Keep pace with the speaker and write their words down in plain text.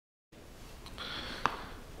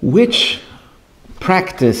which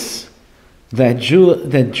practice that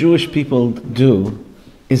Jewish people do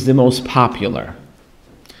is the most popular.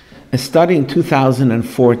 A study in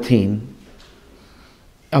 2014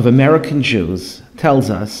 of American Jews tells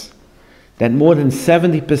us that more than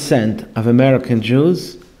 70% of American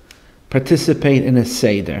Jews participate in a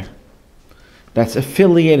Seder. That's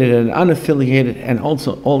affiliated and unaffiliated, and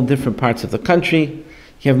also all different parts of the country.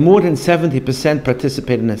 You have more than 70%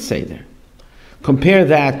 participate in a Seder. Compare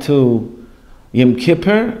that to Yom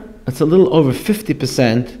Kippur, it's a little over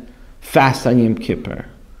 50% fast on Yom Kippur.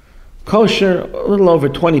 Kosher, a little over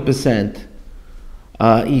 20%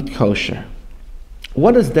 eat kosher.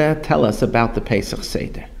 What does that tell us about the Pesach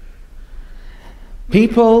Seder?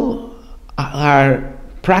 People are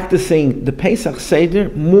practicing the Pesach Seder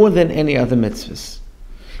more than any other mitzvahs.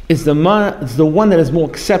 It's the one that is more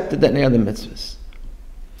accepted than any other mitzvahs.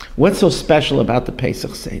 What's so special about the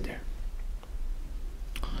Pesach Seder?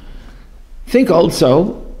 Think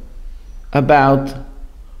also about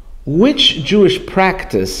which Jewish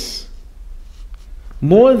practice,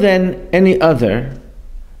 more than any other,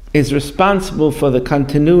 is responsible for the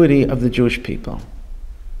continuity of the Jewish people.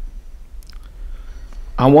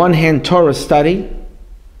 On one hand, Torah study,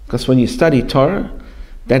 because when you study Torah,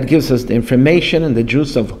 that gives us the information and the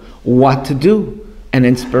juice of what to do, and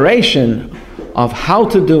inspiration of how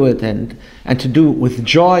to do it, and to do it with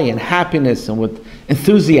joy and happiness and with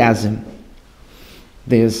enthusiasm.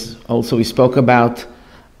 There's also, we spoke about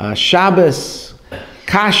Shabbos,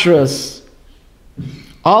 Kashrus.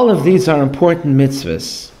 All of these are important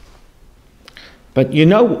mitzvahs. But you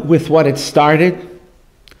know with what it started?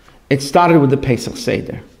 It started with the Pesach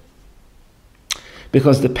Seder.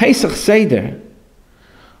 Because the Pesach Seder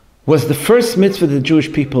was the first mitzvah the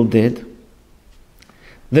Jewish people did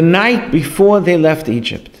the night before they left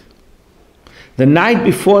Egypt. The night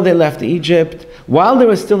before they left Egypt, while they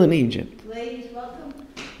were still in Egypt. Ladies, welcome.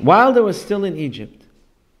 While they were still in Egypt,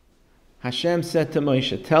 Hashem said to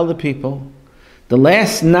Moshe, tell the people, the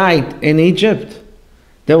last night in Egypt,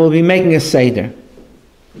 they will be making a Seder.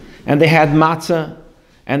 And they had Matzah,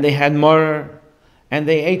 and they had Moreh, and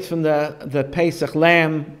they ate from the Pesach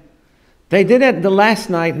lamb. They did it the last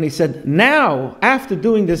night, and he said, now, after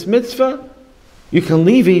doing this mitzvah, you can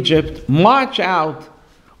leave Egypt, march out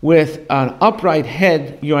with an upright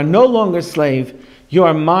head. You are no longer a slave. You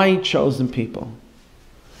are my chosen people.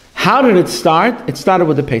 How did it start? It started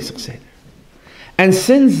with the Pesach Seder. And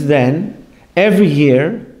since then, every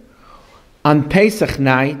year, on Pesach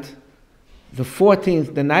night, the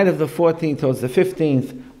 14th, the night of the 14th towards the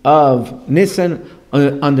 15th of Nisan,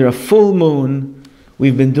 under a full moon,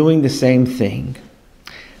 we've been doing the same thing.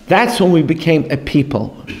 That's when we became a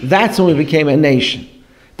people. That's when we became a nation.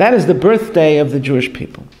 That is the birthday of the Jewish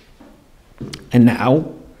people. And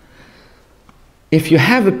now, if you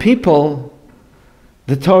have a people,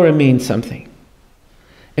 the Torah means something.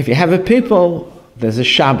 If you have a people, there's a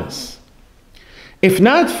Shabbos. If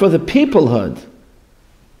not for the peoplehood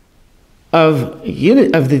of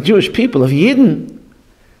the Jewish people, of Yidden,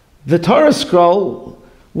 the Torah scroll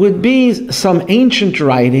would be some ancient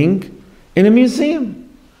writing in a museum,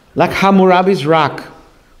 like Hammurabi's Rock.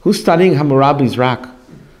 Who's studying Hammurabi's Rock?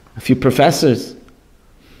 A few professors.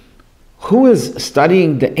 Who is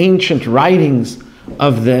studying the ancient writings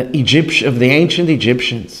of the ancient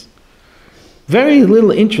Egyptians? Very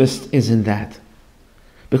little interest is in that,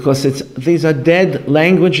 because these are dead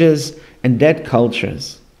languages and dead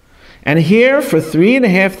cultures. And here, for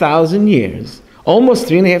 3,500 years, almost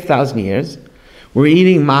 3,500 years, we're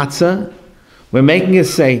eating matzah, we're making a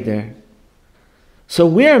Seder. So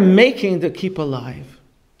we're making the keep alive.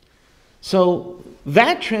 So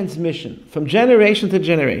that transmission from generation to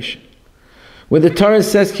generation, where the Torah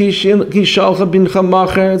says, Ki shalcha bincha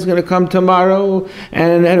macher, it's going to come tomorrow,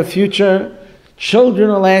 and in the future, children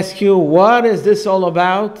will ask you, what is this all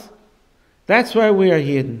about? That's why we are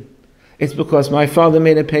Yidden. It's because my father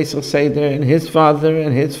made a Pesach Seder, and his father,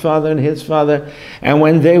 and his father, and his father. And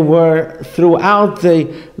when they were throughout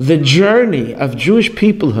the journey of Jewish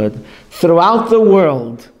peoplehood, throughout the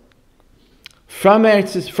world, from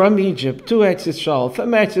Egypt to Eretz Yisrael,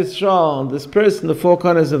 from Eretz Yisrael, dispersed in the four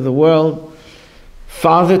corners of the world,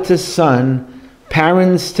 father to son,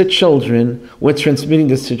 parents to children, were transmitting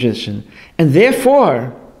this tradition. And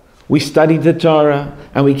therefore, we studied the Torah,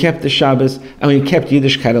 and we kept the Shabbos, and we kept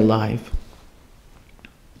Yiddishkeit alive.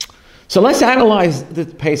 So let's analyze the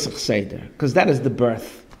Pesach Seder, because that is the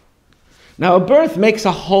birth. Now, a birth makes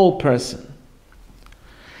a whole person.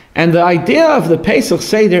 And the idea of the Pesach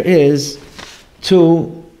Seder is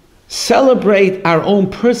to celebrate our own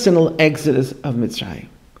personal exodus of Mitzrayim.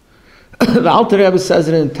 The Alter Rebbe says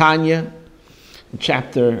it in Tanya, in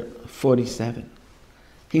chapter 47.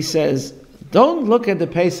 He says, don't look at the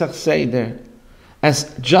Pesach Seder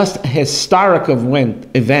as just a historic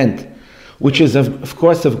event, which is of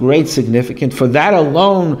course of great significance. For that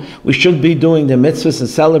alone, we should be doing the mitzvahs and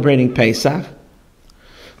celebrating Pesach.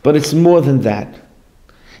 But it's more than that.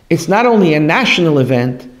 It's not only a national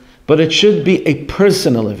event, but it should be a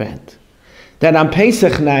personal event. That on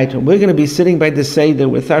Pesach night, when we're going to be sitting by the Seder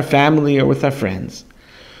with our family or with our friends,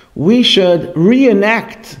 we should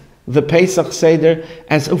reenact the Pesach Seder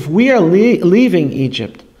as if we are leaving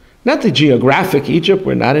Egypt. Not the geographic Egypt,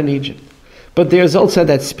 we're not in Egypt. But there's also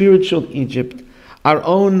that spiritual Egypt, our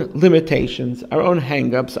own limitations, our own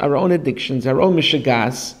hang-ups, our own addictions, our own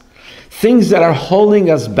mishigas, things that are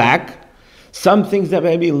holding us back, some things that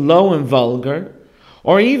may be low and vulgar,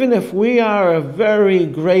 or even if we are a very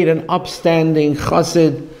great and upstanding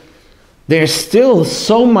chassid, there's still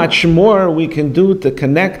so much more we can do to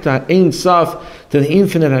connect our Ein Sof to the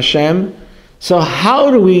infinite Hashem. So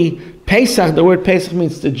how do we, Pesach, the word Pesach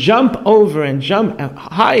means to jump over and jump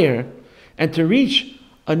higher and to reach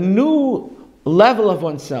a new level of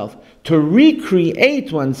oneself, to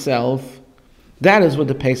recreate oneself. That is what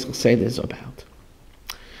the Pesach Seder is about.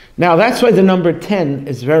 Now that's why the number 10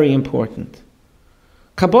 is very important.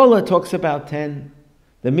 Kabbalah talks about 10.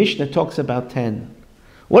 The Mishnah talks about 10.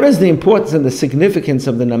 What is the importance and the significance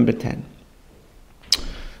of the number 10?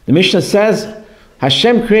 The Mishnah says,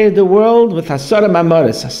 Hashem created the world with Hasara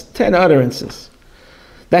Mamoris, 10 utterances.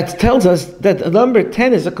 That tells us that the number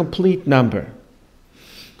 10 is a complete number.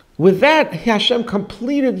 With that, Hashem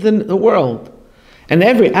completed the world. And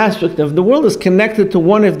every aspect of the world is connected to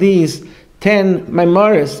one of these 10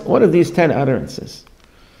 Maimoris, one of these 10 utterances.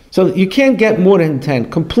 So you can't get more than 10.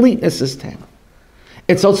 Completeness is 10.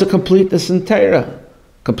 It's also completeness in Torah.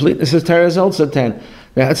 Completeness in Torah is also 10.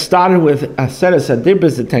 Now, it started with Aseret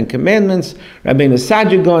Sadibas, the 10 Commandments. Rabbi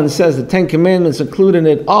Zushe says the 10 Commandments include in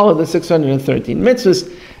it all of the 613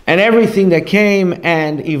 mitzvahs, and everything that came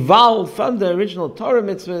and evolved from the original Torah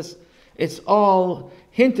mitzvahs, it's all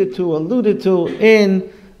hinted to, alluded to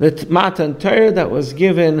in the Matan Torah that was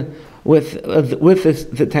given with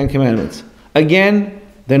the 10 Commandments. Again,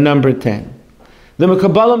 the number 10. The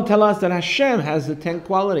Mekabalim tell us that Hashem has the 10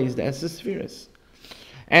 qualities, the Esespheres.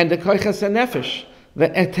 And the Koichas HaNefesh, the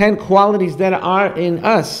 10 qualities that are in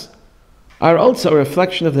us, are also a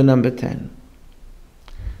reflection of the number 10.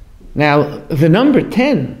 Now, the number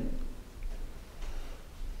 10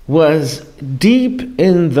 was deep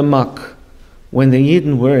in the muck when the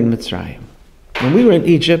Yidden were in Mitzrayim. When we were in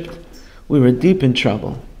Egypt, we were deep in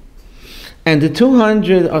trouble. And the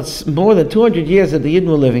 200, or more than 200 years that the Yidden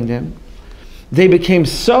were living there, they became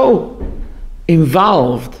so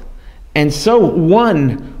involved and so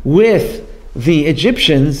one with the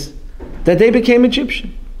Egyptians that they became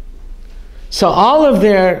Egyptian. So all of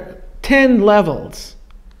their 10 levels,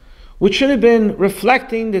 which should have been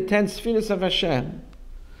reflecting the 10 spheres of Hashem,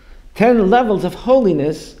 10 levels of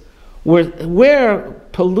holiness, were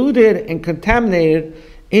polluted and contaminated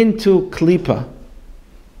into Klippa,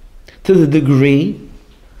 to the degree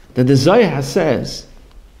that the Zohar says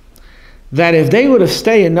that if they would have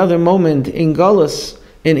stayed another moment in Golus,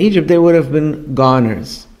 in Egypt, they would have been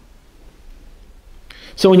goners.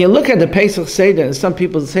 So when you look at the Pesach Seder, some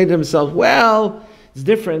people say to themselves, well, it's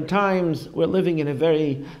different times, we're living in a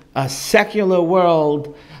very secular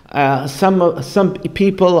world, some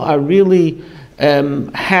people are really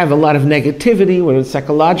have a lot of negativity, whether it's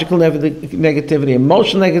psychological negativity,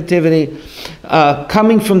 emotional negativity,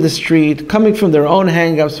 coming from the street, coming from their own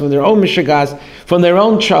hang-ups, from their own mishigas, from their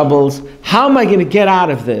own troubles. How am I going to get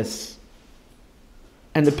out of this?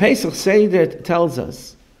 And the Pesach Seder tells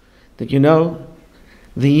us that,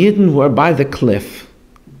 the Yidden were by the cliff,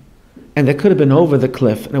 and they could have been over the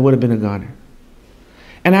cliff, and it would have been a goner.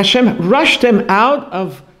 And Hashem rushed them out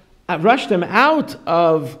of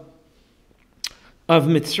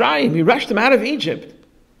Mitzrayim. He rushed them out of Egypt.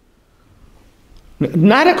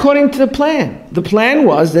 Not according to the plan. The plan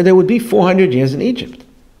was that there would be 400 years in Egypt.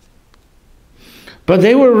 But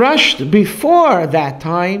they were rushed before that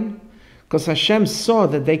time because Hashem saw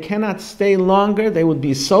that they cannot stay longer. They would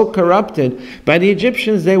be so corrupted by the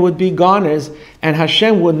Egyptians, they would be goners, and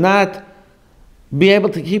Hashem would not be able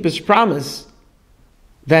to keep his promise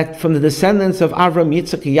that from the descendants of Avram,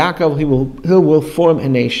 Yitzchak, and Yaakov, he will form a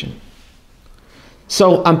nation.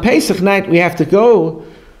 So on Pesach night, we have to go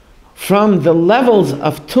from the levels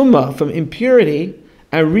of tumah, from impurity,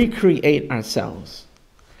 and recreate ourselves.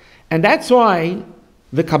 And that's why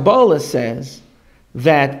the Kabbalah says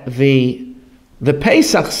that the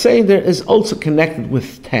Pesach Seder is also connected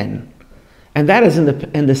with 10. And that is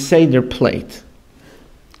in the Seder Plate.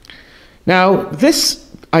 Now, this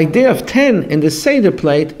idea of 10 in the Seder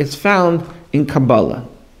plate is found in Kabbalah.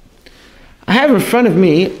 I have in front of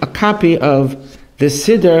me a copy of the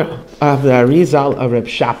Seder of the Arizal of Reb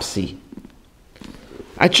Shapsi.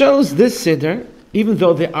 I chose this Seder, even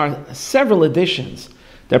though there are several editions.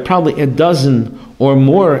 There are probably a dozen or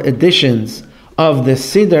more editions of the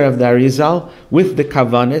Seder of the Arizal with the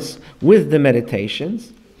Kavanis, with the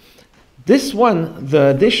meditations. This one, the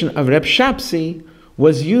edition of Reb Shapsi,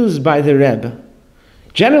 was used by the Rebbe.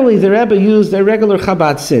 Generally, the Rebbe used a regular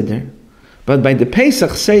Chabad Seder, but by the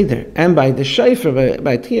Pesach Seder and by the Shofar,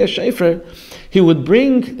 by Tia Shofar, he would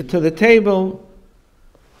bring to the table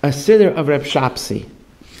a Seder of Reb Shapsi.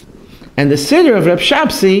 And the Seder of Reb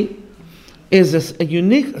Shapsi is a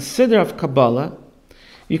unique Seder of Kabbalah.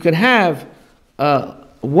 You can have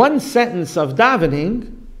one sentence of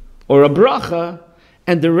davening or a bracha,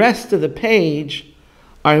 and the rest of the page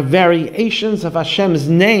are variations of Hashem's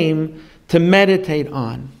name to meditate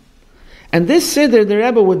on. And this Seder the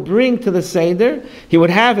Rebbe would bring to the Seder. He would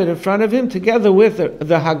have it in front of him together with the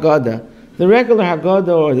Haggadah, the regular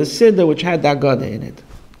Haggadah or the Seder which had the Haggadah in it.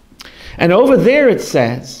 And over there it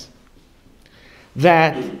says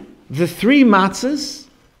that the three matzahs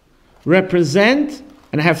represent,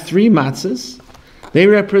 and I have three matzahs, they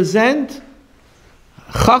represent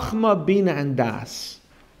Chachma, Bina, and Das.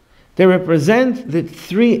 They represent the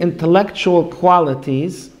three intellectual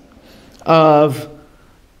qualities of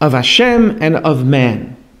Hashem and of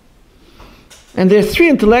man. And there are three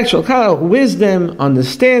intellectual qualities: wisdom,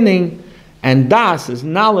 understanding, and Das is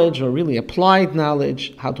knowledge, or really applied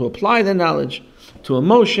knowledge, how to apply the knowledge to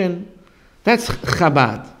emotion. That's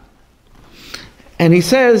Chabad. And he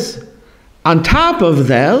says, on top of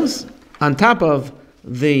those, on top of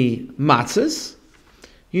the matzahs,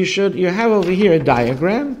 you have over here a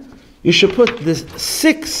diagram. You should put this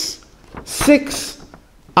six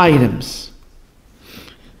items.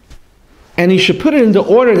 And you should put it in the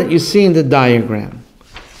order that you see in the diagram.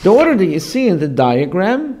 The order that you see in the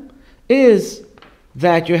diagram is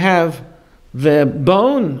that you have the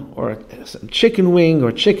bone, or chicken wing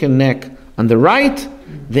or chicken neck on the right,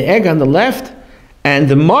 the egg on the left, and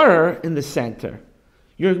the maror in the center.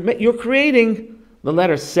 You're creating the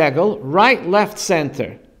letter segel, right, left,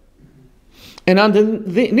 center. And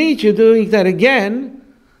underneath you're doing that again,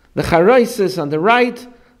 the charoisis on the right,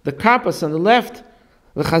 the karpas on the left,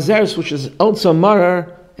 the chazeres, which is also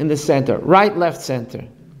maror, in the center. Right, left, center.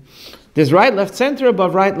 There's right, left, center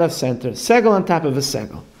above right, left, center. Segel on top of a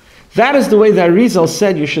segel. That is the way that Arizal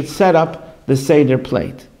said you should set up the Seder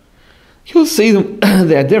plate. You'll see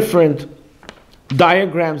there are different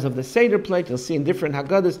diagrams of the Seder plate. You'll see in different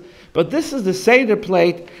Haggadahs. But this is the Seder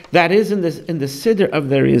plate that is in the Seder of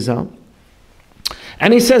the Arizal.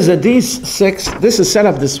 And he says that these six, this is set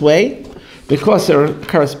up this way because it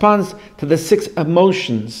corresponds to the six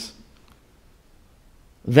emotions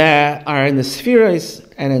that are in the spheres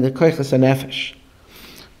and in the koiches and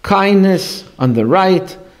kindness on the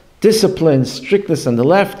right, discipline, strictness on the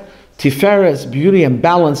left, tiferes, beauty and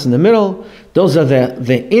balance in the middle. Those are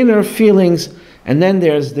the inner feelings. And then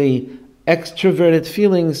there's the extroverted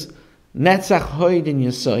feelings, netzach, hoid, and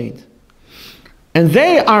yesoid. And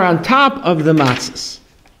they are on top of the matzahs.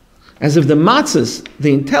 As if the matzahs,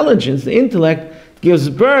 the intelligence, the intellect, gives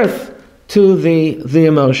birth to the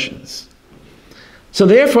emotions. So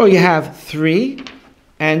therefore you have 3,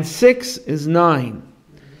 and 6 is 9.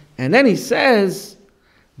 And then he says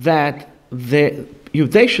that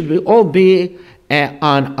they should all be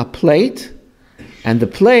on a plate, and the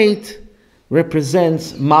plate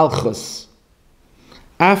represents Malchus.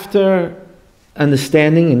 After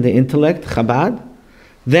understanding in the intellect, Chabad,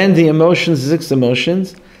 then the emotions, 6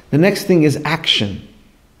 emotions. The next thing is action.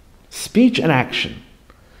 Speech and action.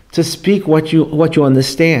 To speak what you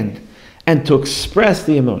understand and to express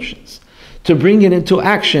the emotions. To bring it into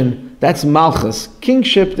action, that's Malchus.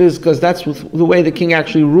 Kingship is because that's the way the king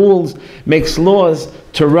actually rules, makes laws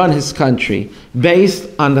to run his country, based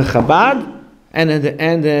on the Chabad and the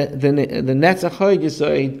Netzach Hod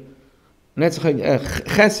Yisoid,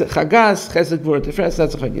 Chagas, Chesed Gvur Tiferet,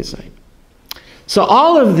 Netzach Hod Yisoid. So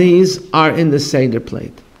all of these are in the Seder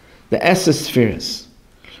plate, the Esespheres.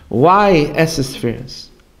 Why Esespheres?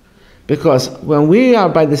 Because when we are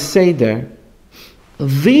by the Seder,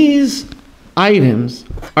 these items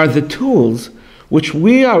are the tools which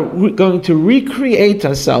we are going to recreate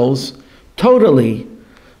ourselves totally.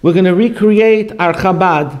 We're going to recreate our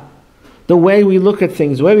Chabad, the way we look at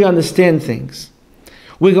things, the way we understand things.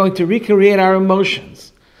 We're going to recreate our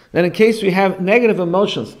emotions. Then in case we have negative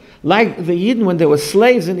emotions, like the Yidden, when they were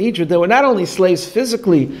slaves in Egypt, they were not only slaves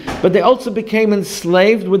physically, but they also became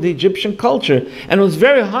enslaved with the Egyptian culture. And it was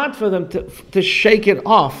very hard for them to shake it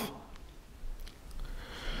off.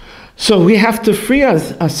 So we have to free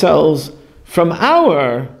ourselves from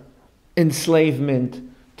our enslavement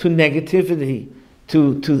to negativity,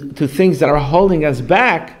 to things that are holding us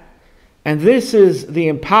back. And this is the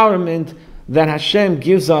empowerment that Hashem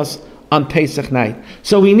gives us on Pesach night.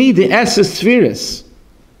 So we need the Esser Sfiris,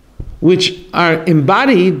 which are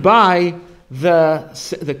embodied by the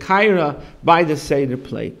Kaira, by the Seder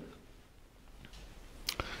plate.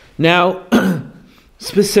 Now,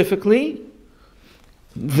 specifically,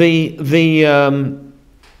 when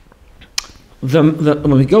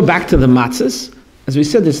we go back to the Matzos, as we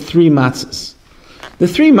said, there's 3 Matzos. The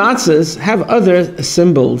 3 Matzos have other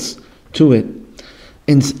symbols to it.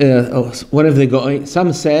 One of the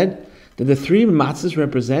some said that the 3 Matzos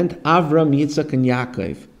represent Avram, Yitzchak, and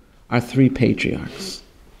Yaakov, our 3 patriarchs.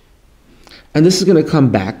 And this is going to come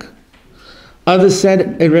back. Others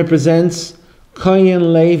said it represents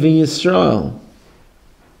Kohen, Levi, Yisrael,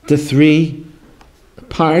 the 3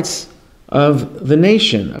 parts of the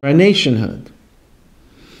nation, our nationhood.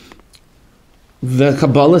 The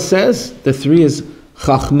Kabbalah says the 3 is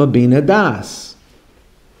Chachma, Bina, Das.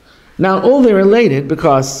 Now, all they're related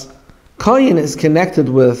because Kohen is connected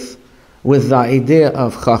with the idea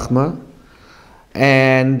of Chachma,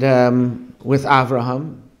 and with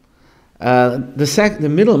Avraham. The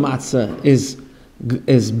middle matzah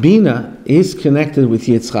is Bina, is connected with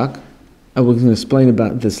Yitzchak. We're going to explain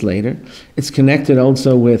about this later. It's connected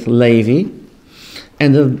also with Levi.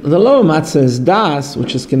 And the lower matzah is Das,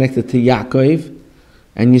 which is connected to Yaakov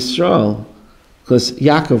and Yisrael, because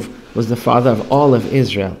Yaakov was the father of all of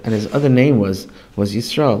Israel, and his other name was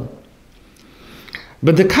Yisrael.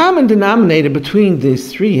 But the common denominator between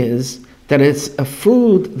these 3 is that it's a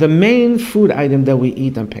food, the main food item that we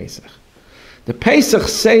eat on Pesach. The Pesach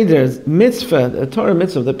Seder mitzvah, the Torah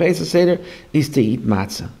mitzvah of the Pesach Seder, is to eat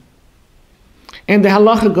matzah. And the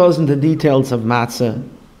halacha goes into details of matzah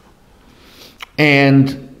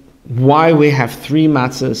and why we have 3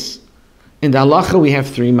 matzahs. In the halacha we have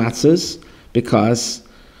 3 matzahs because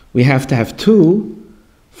we have to have 2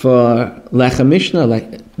 for lechem mishnah.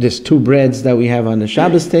 Like there's 2 breads that we have on the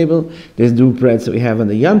Shabbos table. There's 2 breads that we have on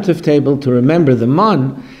the Yom Tov table to remember the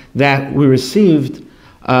man that we received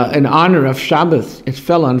in honor of Shabbos. It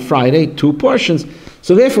fell on Friday, 2 portions.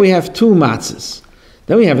 So therefore we have 2 matzahs.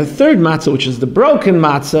 Then we have a 3rd matzah, which is the broken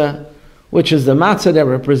matzah, which is the matzah that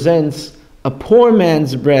represents a poor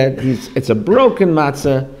man's bread. It's a broken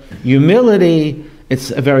matzah, humility. It's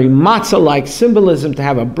a very matzah-like symbolism to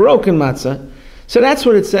have a broken matzah. So that's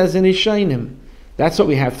what it says in Ishainim. That's what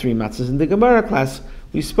we have 3 matzahs. In the Gemara class,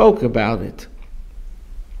 we spoke about it.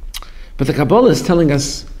 But the Kabbalah is telling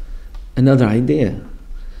us another idea.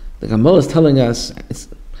 The Kabbalah is telling us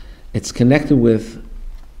it's connected with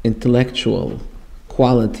intellectual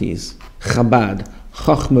qualities, Chabad,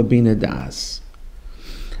 Chochma, Bina, Das.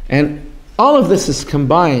 And all of this is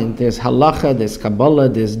combined. There's halacha, there's Kabbalah,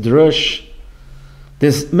 there's drush.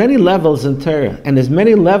 There's many levels in Torah, and there's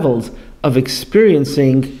many levels of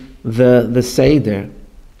experiencing the Seder.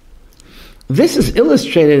 This is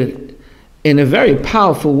illustrated in a very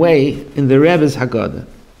powerful way in the Rebbe's Haggadah.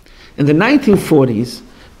 In the 1940s,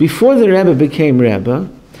 before the Rebbe became Rebbe,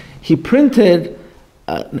 he printed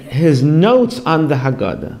his notes on the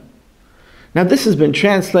Haggadah. Now this has been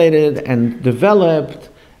translated and developed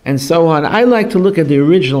and so on. I like to look at the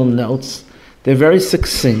original notes. They're very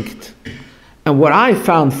succinct. And what I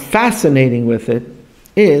found fascinating with it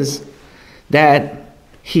is that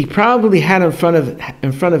he probably had in front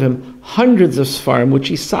of him hundreds of Sfarim, which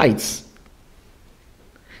he cites.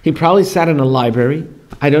 He probably sat in a library.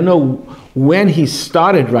 I don't know when he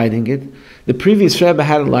started writing it. The previous Rebbe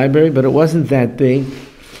had a library, but it wasn't that big.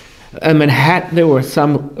 In Manhattan, there were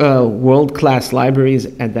some world-class libraries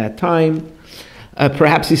at that time.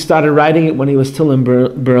 Perhaps he started writing it when he was still in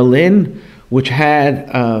Berlin, which had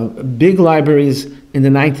big libraries in the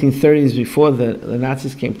 1930s before the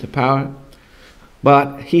Nazis came to power.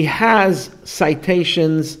 But he has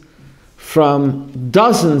citations from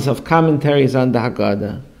dozens of commentaries on the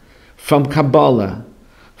Haggadah, from Kabbalah,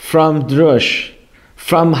 from Drush,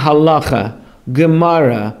 from Halacha,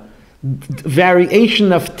 Gemara,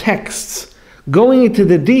 variation of texts, going into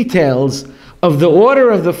the details of the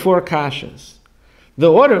order of the 4 kashas.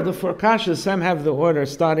 The order of the 4 kashas, some have the order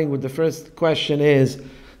starting with the first question is,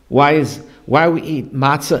 why we eat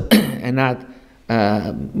matzah and not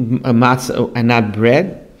matzah and not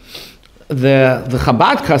bread? The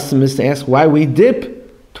Chabad custom is to ask why we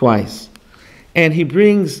dip twice. And he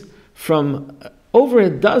brings from over a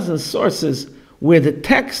dozen sources where the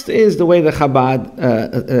text is the way the Chabad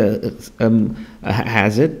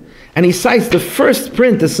has it. And he cites the first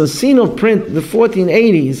print, the Sonsino print, the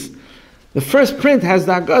 1480s. The first print has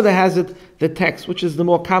the Haggadah, has it, the text, which is the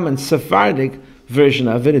more common Sephardic version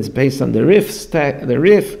of it. It's based on the Rif,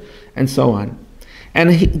 and so on.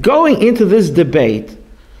 And going into this debate,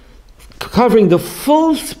 covering the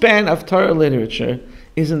full span of Torah literature,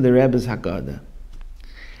 is in the Rebbe's Haggadah.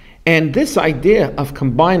 And this idea of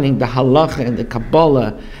combining the halacha and the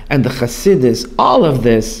Kabbalah and the Chassidus, all of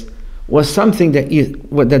this was something that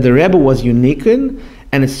the Rebbe was unique in,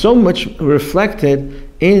 and it's so much reflected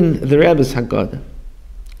in the Rebbe's Haggadah.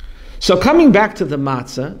 So coming back to the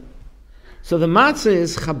matzah, so the matzah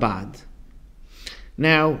is Chabad.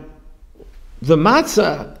 Now, the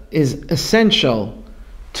matzah is essential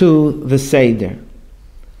to the Seder.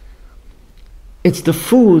 It's the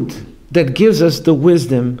food that gives us the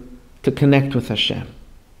wisdom to connect with Hashem.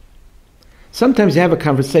 Sometimes you have a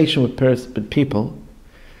conversation with people,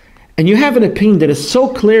 and you have an opinion that is so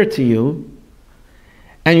clear to you,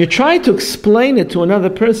 and you try to explain it to another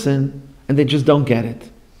person, and they just don't get it.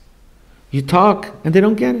 You talk, and they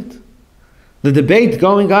don't get it. The debate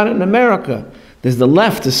going on in America, there's the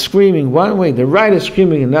left is screaming one way, the right is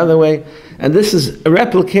screaming another way, and this is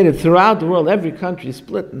replicated throughout the world. Every country is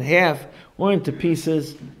split in half or into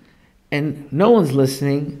pieces, and no one's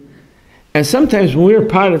listening. And sometimes when we're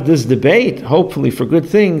part of this debate, hopefully for good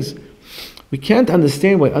things, we can't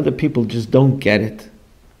understand why other people just don't get it.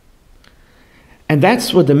 And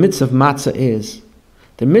that's what the mitzvah of matzah is.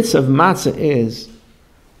 The mitzvah of matzah is,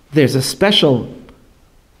 there's a special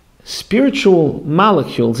spiritual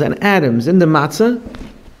molecules and atoms in the matzah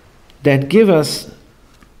that give us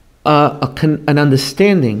an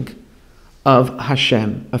understanding of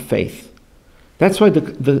Hashem, of faith. That's why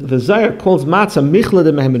the Zohar calls matzah michla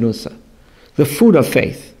de mehemenusa, the food of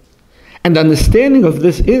faith. And the understanding of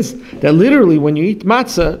this is that literally when you eat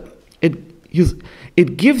matzah,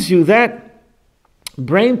 it gives you that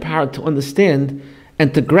brain power to understand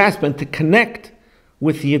and to grasp and to connect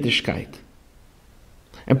with Yiddishkeit.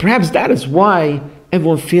 And perhaps that is why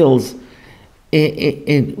everyone feels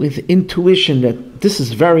with intuition that this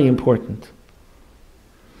is very important.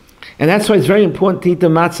 And that's why it's very important to eat the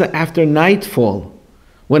matzah after nightfall,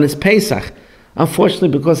 when it's Pesach. Unfortunately,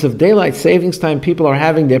 because of daylight savings time, people are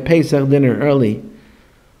having their Pesach dinner early.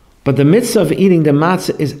 But the mitzvah of eating the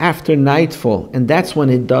matzah is after nightfall, and that's when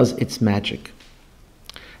it does its magic.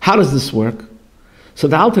 How does this work? So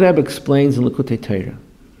the Alter Rebbe explains in Likutei Torah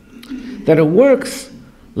that it works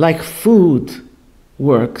like food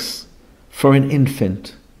works for an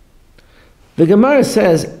infant. The Gemara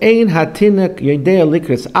says, "Ein hatinak yodea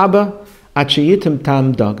likras abba at sheyitim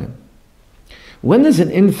tam dagan." When does an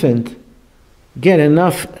infant get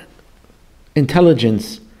enough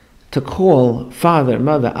intelligence to call father,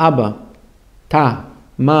 mother, abba, ta,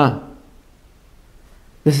 ma?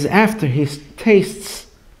 This is after he tastes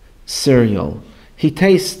cereal. He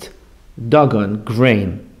tastes dagan,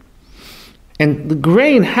 grain. And the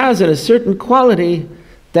grain has a certain quality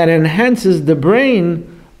that enhances the brain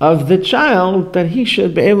of the child, that he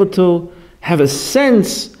should be able to have a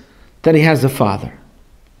sense that he has a father.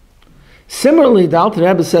 Similarly, the Alter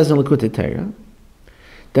Rebbe says in Likutei Torah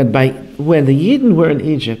that when the Yidden were in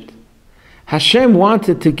Egypt, Hashem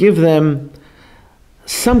wanted to give them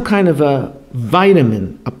some kind of a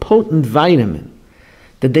vitamin, a potent vitamin,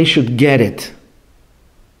 that they should get it.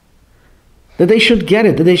 That they should get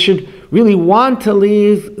it, that they should really want to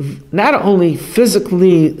leave, not only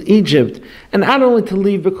physically Egypt, and not only to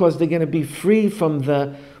leave because they're going to be free from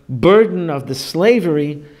the burden of the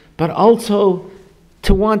slavery, but also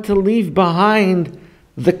to want to leave behind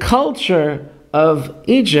the culture of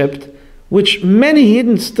Egypt, which many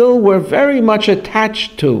Yidden still were very much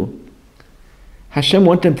attached to. Hashem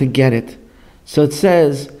wanted them to get it. So it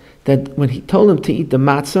says that when he told them to eat the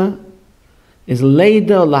matzah, is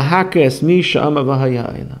Leida Lahakes Misha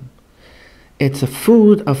Amavahaya. It's a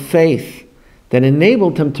food of faith that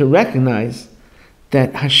enabled them to recognize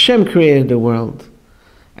that Hashem created the world,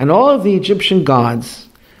 and all of the Egyptian gods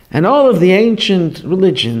and all of the ancient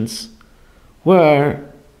religions were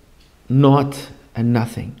naught and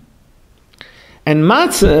nothing. And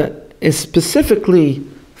matzah is specifically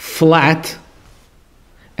flat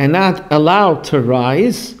and not allowed to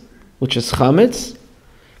rise, which is chametz,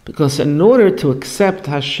 because in order to accept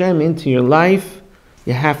Hashem into your life,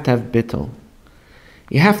 you have to have bittul.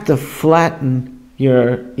 You have to flatten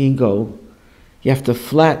your ego. You have to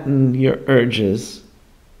flatten your urges.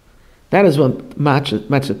 That is what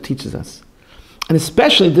matzah teaches us. And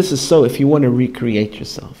especially this is so if you want to recreate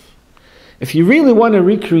yourself. If you really want to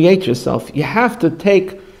recreate yourself, you have to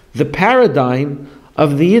take the paradigm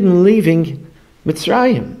of the Yidden leaving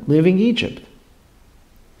Mitzrayim, leaving Egypt.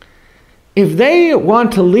 If they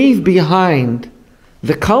want to leave behind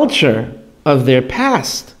the culture of their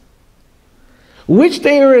past, which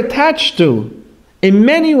they are attached to in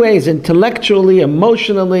many ways, intellectually,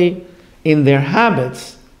 emotionally, in their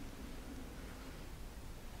habits,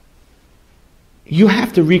 you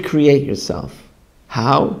have to recreate yourself.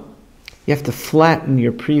 How? You have to flatten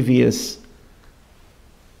your previous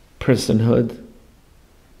personhood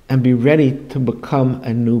and be ready to become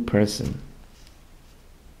a new person.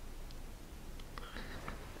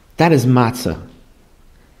 That is matzah.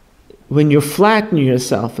 When you flatten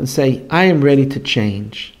yourself and say, I am ready to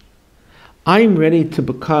change. I am ready to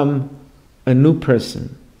become a new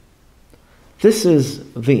person. This is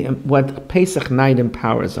what Pesach night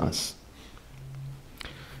empowers us.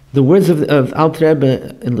 The words of Alter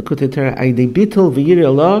Rebbe in Likutei Torah, "Aydei bitul v'yirei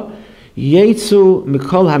Allah yetzu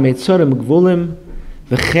mikol hameitzorim gvulim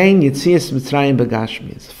v'chein yitzias Mitzrayim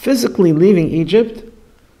b'gashmias." Physically leaving Egypt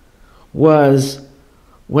was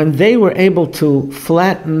when they were able to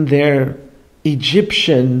flatten their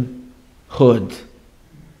Egyptian hood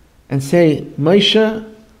and say, Moshe,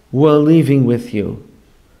 we're leaving with you.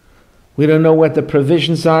 We don't know what the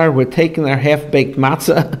provisions are. We're taking our half-baked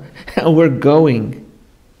matzah and we're going.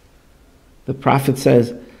 The prophet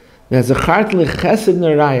says, the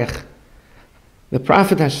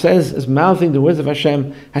prophet says, is mouthing the words of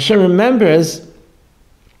Hashem. Hashem remembers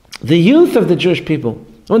the youth of the Jewish people,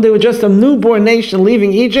 when they were just a newborn nation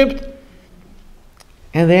leaving Egypt,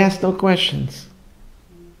 and they asked no questions.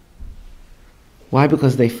 Why?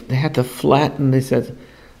 Because they had to flatten. They said,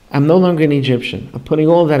 I'm no longer an Egyptian. I'm putting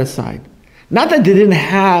all that aside. Not that they didn't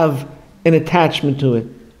have an attachment to it.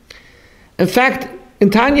 In fact, in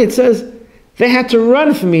Tanya it says, they had to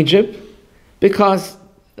run from Egypt because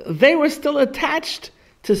they were still attached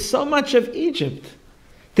to so much of Egypt.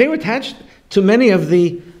 They were attached to many of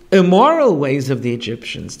the immoral ways of the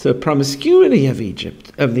Egyptians, to promiscuity of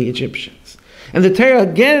Egypt, of the Egyptians. And the Torah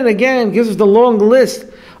again and again gives us the long list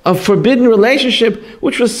of forbidden relationship,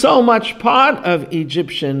 which was so much part of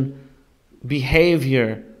Egyptian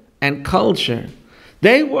behavior and culture.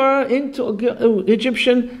 They were into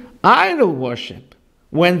Egyptian idol worship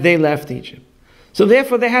when they left Egypt. So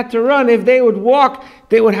therefore they had to run. If they would walk,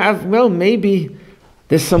 they would have, well, maybe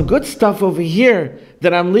there's some good stuff over here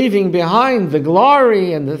that I'm leaving behind, the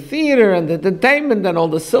glory and the theater and the entertainment and all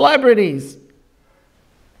the celebrities.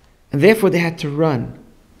 And therefore they had to run.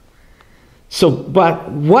 So,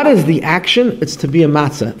 but what is the action? It's to be a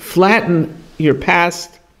matzah. Flatten your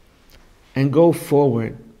past and go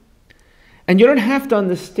forward. And you don't have to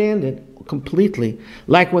understand it completely.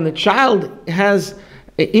 Like when the child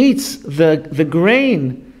eats the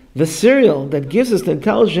grain, the cereal that gives us the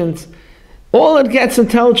intelligence, all it gets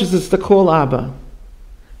intelligence is to call Abba.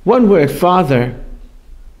 One word, Father.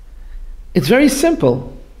 It's very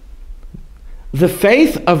simple. The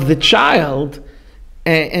faith of the child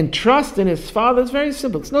and trust in his father is very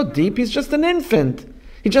simple. It's not deep. He's just an infant.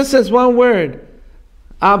 He just says one word,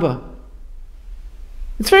 Abba.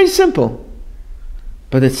 It's very simple.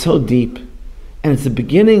 But it's so deep. And it's the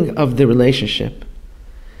beginning of the relationship.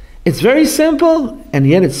 It's very simple, and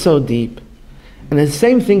yet it's so deep. And the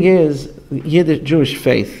same thing is Yiddish Jewish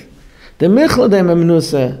faith. The Michlodem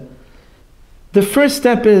Amenusa, the first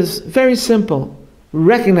step is very simple.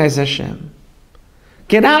 Recognize Hashem.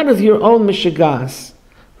 Get out of your own mishigas.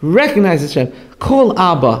 Recognize Hashem. Call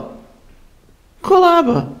Abba. Call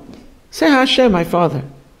Abba. Say Hashem, my Father.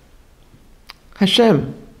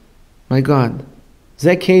 Hashem, my God.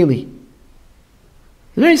 Zekeli.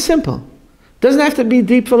 Very simple. Doesn't have to be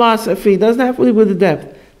deep philosophy. Doesn't have to be with the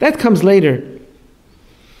depth. That comes later.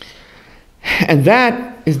 And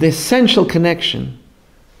that is the essential connection.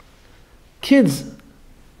 Kids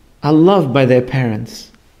are loved by their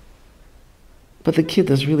parents. But the kid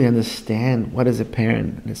doesn't really understand what is a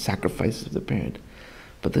parent and the sacrifices of the parent.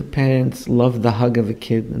 But the parents love the hug of the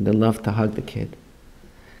kid and they love to hug the kid.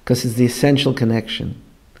 Because it's the essential connection.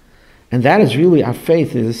 And that is really our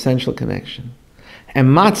faith, is essential connection. And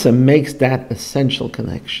matzah makes that essential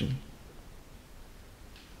connection.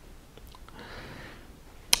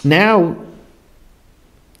 Now,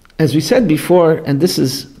 as we said before, and this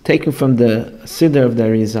is taken from the Seder of the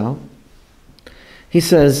Arizal, he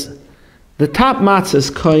says, the top matzah is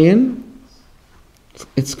koyin.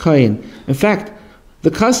 It's koyin. In fact,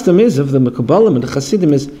 the custom is of the Kabbalah and the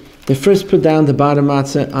Hasidim is they first put down the bottom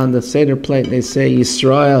matzah on the Seder plate. They say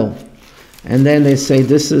Yisrael, and then they say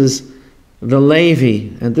this is the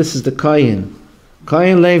Levi, and this is the Koyin.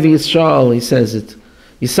 Koyin Levi Yisrael. He says it.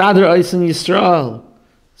 Yisader Oisen Yisrael,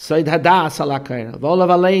 Said Hadas Halakayra, Volav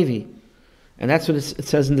Alevi. And that's what it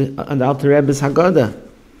says in the Alter Rebbe's Haggadah,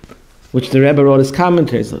 which the Rebbe wrote his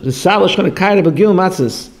commentaries. The Salash Chanakayra Begil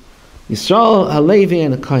Matzos, Yisrael, Halevi,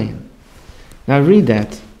 and a Kohen. Now read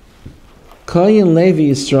that. Kohen,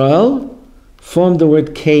 Levi, Yisrael form the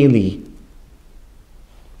word Keli.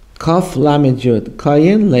 Kaf Lamed Yud.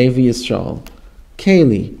 Kohen, Levi, Yisrael.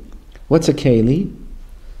 Keli. What's a Keli?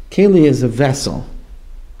 Keli is a vessel.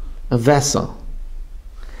 A vessel.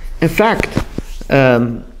 In fact,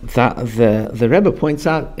 the Rebbe points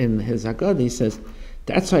out in his Haggadah, he says,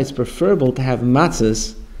 that's why it's preferable to have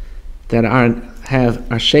matzahs that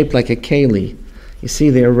are shaped like a keli. You see,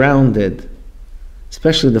 they're rounded,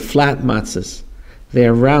 especially the flat matzahs.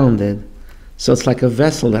 They're rounded, so it's like a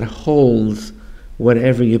vessel that holds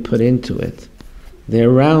whatever you put into it.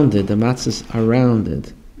 They're rounded. The matzahs are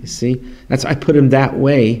rounded. You see, that's I put them that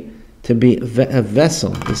way to be a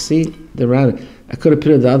vessel. You see, they're rounded. I could have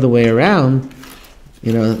put it the other way around,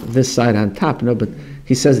 this side on top. No, but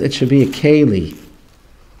he says it should be a keli.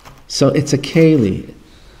 So it's a keli.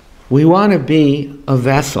 We want to be a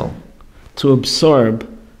vessel to absorb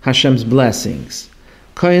Hashem's blessings.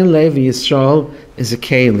 Kohen Levi Yisrael is a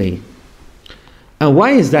keli. And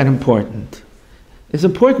why is that important? It's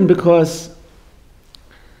important because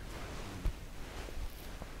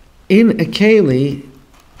in a keli,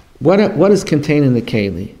 what is contained in the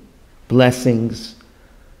keli? Blessings,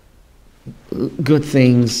 good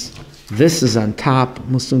things. This is on top.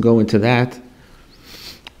 Muslim go into that.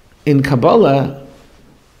 In Kabbalah,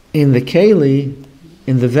 in the keli,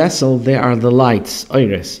 in the vessel, there are the lights,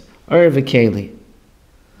 oiris, oir v'keli.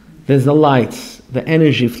 There's the lights, the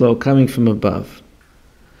energy flow coming from above.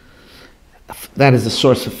 That is a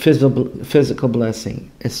source of physical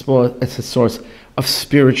blessing. It's a source of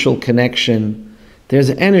spiritual connection. There's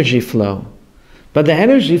an energy flow. But the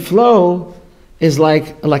energy flow is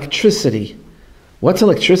like electricity. What's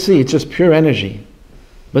electricity? It's just pure energy.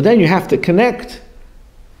 But then you have to connect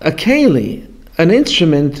a keli, an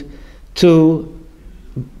instrument, to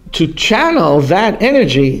channel that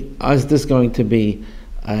energy. Is this going to be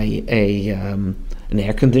an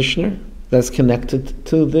air conditioner that's connected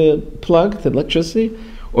to the plug, the electricity?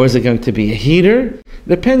 Or is it going to be a heater?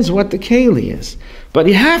 Depends what the keli is. But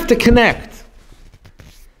you have to connect.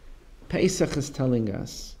 Pesach is telling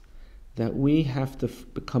us that we have to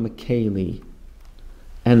become a keli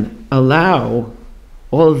and allow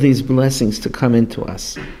all of these blessings to come into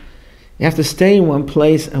us. You have to stay in one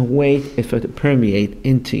place and wait for it to permeate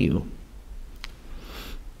into you.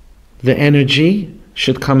 The energy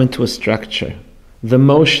should come into a structure. The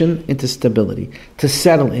motion into stability, to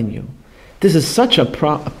settle in you. This is such a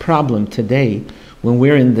problem today when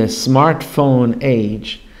we're in the smartphone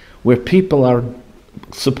age where people are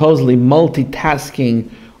supposedly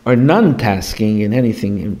multitasking or non-tasking in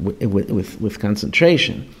anything with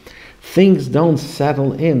concentration. Things don't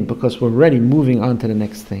settle in because we're already moving on to the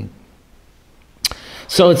next thing.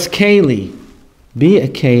 So it's keli. Be a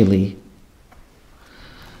keli.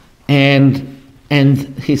 And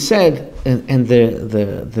he said, and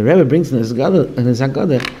the Rebbe brings in his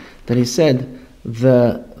Haggadah that he said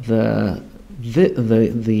the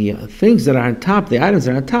things that are on top, the items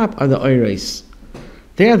that are on top, are the oiros.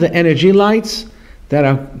 They are the energy lights that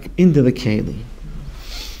are into the keli.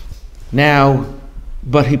 Now,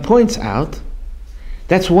 but he points out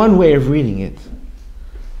that's one way of reading it.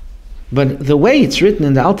 But the way it's written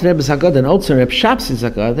in the Alter Rebbe's Haggadah and also in Reb Shapsi's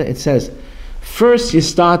Haggadah, it says, first you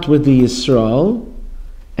start with the Yisrael,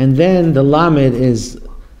 and then the Lamed is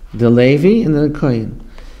the Levi, and then the Kohen.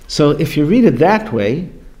 So if you read it that way,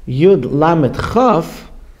 Yud Lamed Chaf,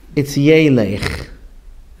 it's Yelech.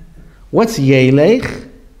 What's Yelech?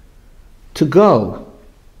 To go.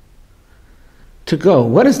 To go.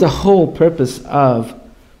 What is the whole purpose of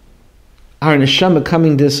our neshama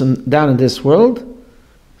coming down in this world?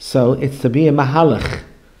 So it's to be a mahalach.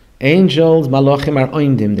 Angels, malachim are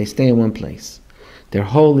oindim. They stay in one place. They're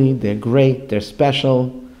holy, they're great, they're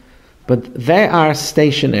special, but they are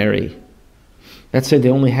stationary. Let's say they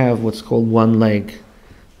only have what's called one leg.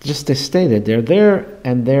 Just they stay there. They're there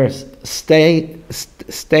and they're staying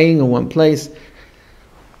in one place.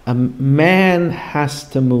 A man has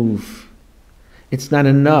to move. It's not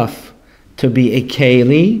enough to be a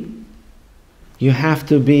keli. You have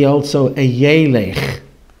to be also a yelech.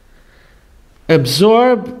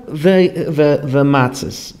 Absorb the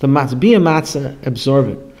matzahs. The matzah. Be a matzah, absorb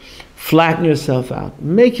it. Flatten yourself out.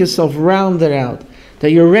 Make yourself rounded out that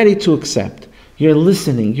you're ready to accept. You're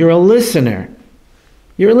listening. You're a listener.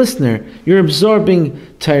 You're a listener. You're absorbing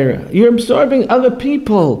Torah. You're absorbing other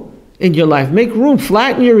people in your life. Make room,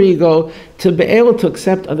 flatten your ego to be able to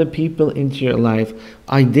accept other people into your life.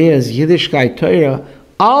 Ideas, Yiddishkeit, Torah,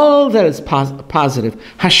 all that is positive.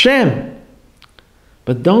 Hashem.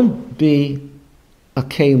 But don't be a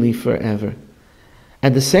keli forever.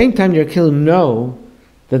 At the same time, your keli, know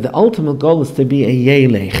that the ultimate goal is to be a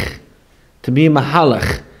yelech, to be a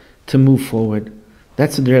mahalach, to move forward.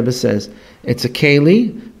 That's what the Rebbe says. It's a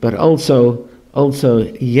keli, but also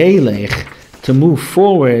yelech, to move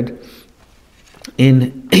forward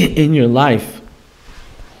in your life.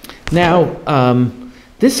 Now,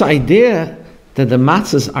 this idea that the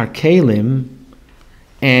matzahs are kelim,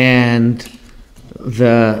 and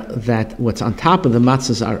that what's on top of the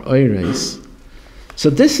matzahs are oires. So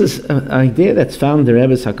this is an idea that's found in the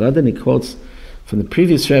Rebbe's Haggadah, and he quotes from the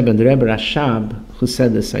previous Rebbe and the Rebbe Rashab, who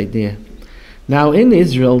said this idea. Now in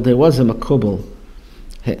Israel there was a makubal,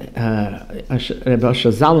 Rebbe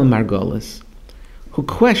Zalman Margolis, who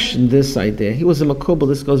questioned this idea. He was a makubal.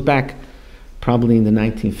 This goes back probably in the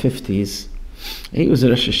 1950s. He was a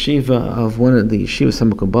Rosh Hashiva of one of the Yeshivas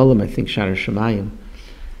HaMakubalim, I think Shara Shemayim.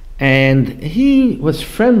 And he was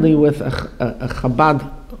friendly with a Chabad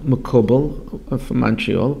Makubal from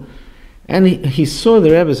Montreal. And he saw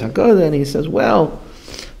the Rebbe's Haggadah, and he says, well,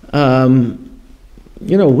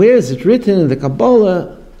 where is it written in the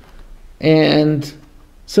Kabbalah? And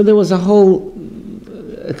so there was a whole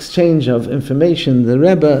exchange of information. The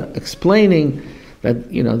Rebbe explaining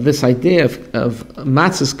that, this idea of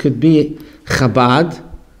matzahs could be Chabad,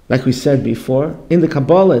 like we said before. In the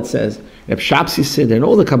Kabbalah it says, Reb Shapsi Seder, and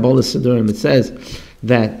all the Kabbalah Sidurim, it says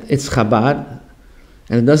that it's Chabad,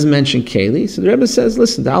 and it doesn't mention Keli. So the Rebbe says,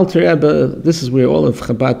 listen, the Alter Rebbe, this is where all of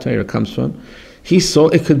Chabad Torah comes from. He saw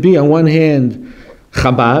it could be on one hand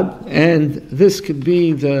Chabad, and this could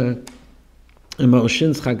be the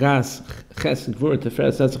emotions, Chagas, Chesed, Gvura,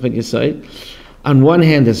 Tiferet, Tzedakah, Yesod. On one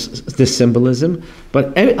hand is the symbolism,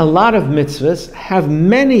 but a lot of mitzvahs have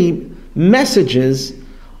many messages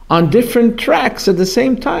on different tracks at the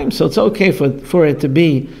same time. So it's okay for it to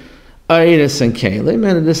be Eiris and Kalim,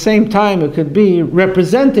 and at the same time it could be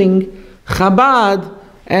representing Chabad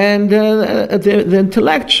and the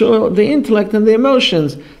intellect and the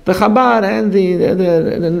emotions, the Chabad and the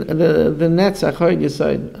Netzach Hod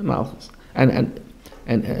Yesod Malchus and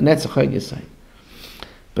Netzach Hod Yesod.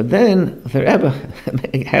 But then the Rebbe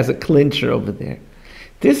has a clincher over there.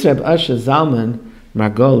 This Rebbe Asher Zalman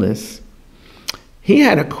Margolis, he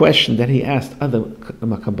had a question that he asked other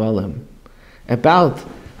Kabbalim about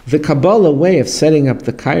the Kabbalah way of setting up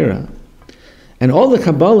the Kaira. And all the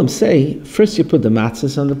Kabbalim say, first you put the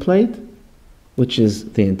matzahs on the plate, which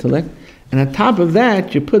is the intellect, and on top of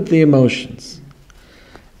that you put the emotions.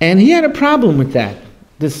 And he had a problem with that,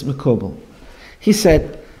 this Makubal. He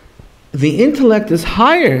said, the intellect is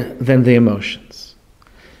higher than the emotions.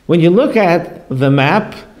 When you look at the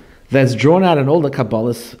map that's drawn out in all the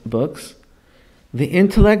Kabbalah books, the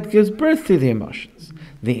intellect gives birth to the emotions.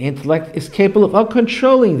 The intellect is capable of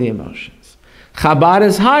controlling the emotions. Chabad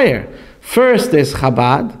is higher. First there's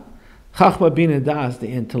Chabad, Chachma Bina Das, the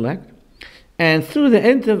intellect, and through the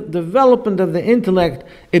development of the intellect,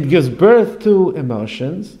 it gives birth to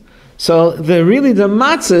emotions. So the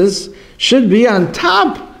matzahs should be on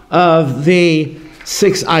top of the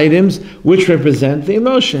 6 items which represent the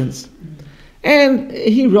emotions. And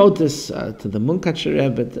he wrote this to the Munkatcher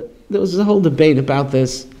Rebbe. There was a whole debate about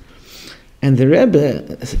this. And the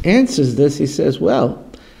Rebbe answers this. He says, well,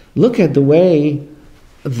 look at the way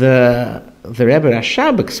the Rebbe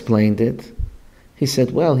Rashab explained it. He said,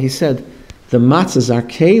 the matzahs are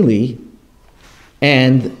keli,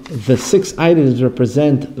 and the 6 items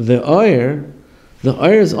represent the oir. The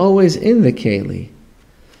oir is always in the keli.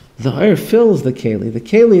 The oir fills the keli. The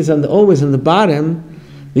keli is always on the bottom.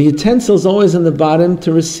 The utensil is always on the bottom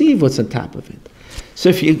to receive what's on top of it. So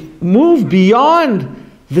if you move beyond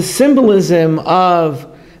the symbolism of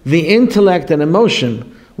the intellect and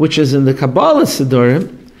emotion, which is in the Kabbalah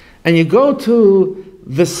Sidurim, and you go to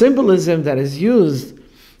the symbolism that is used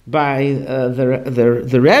by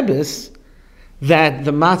the Rebbes, that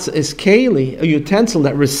the matzah is keli, a utensil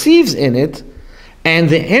that receives in it, and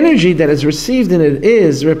the energy that is received in it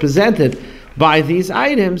is represented by these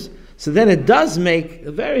items, so then it does make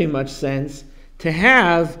very much sense to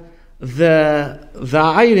have the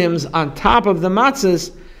items on top of the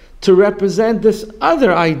matzahs to represent this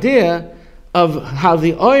other idea of how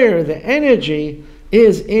the oir, the energy,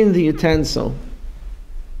 is in the utensil.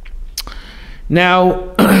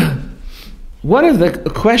 Now, one of the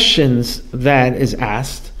questions that is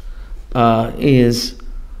asked is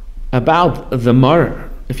about the Mar.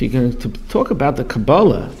 If you're going to talk about the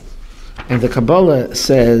Kabbalah, and the Kabbalah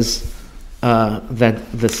says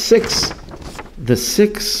that the six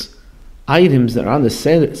items that are on the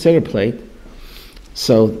Seder plate,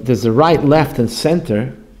 so there's the right, left, and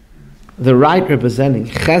center. The right representing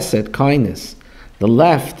chesed, kindness. The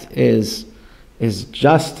left is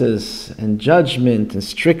justice and judgment and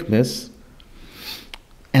strictness.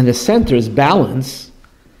 And the center is balance.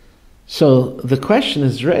 So the question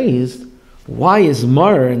is raised, why is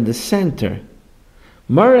myrrh in the center?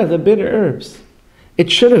 Myrrh are the bitter herbs.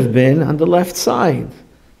 It should have been on the left side.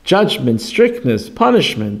 Judgment, strictness,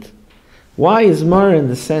 punishment. Why is myrrh in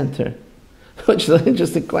the center? Which is an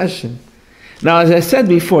interesting question. Now, as I said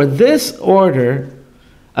before, this order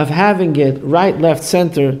of having it right, left,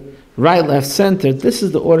 center, this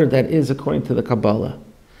is the order that is according to the Kabbalah.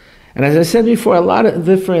 And as I said before, a lot of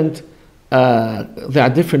different, there are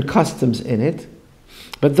different customs in it.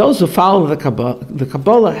 But those who follow the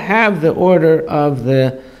Kabbalah have the order of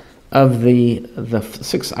the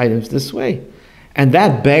 6 items this way. And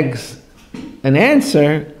that begs an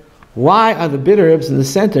answer. Why are the bitter herbs in the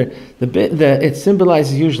center? It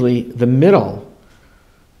symbolizes usually the middle.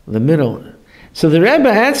 The middle. So the Rebbe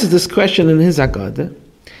answers this question in his Haggadah,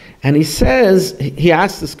 and he says, he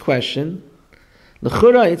asks this question, it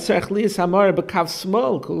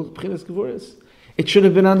should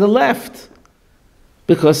have been on the left,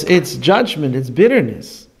 because it's judgment, it's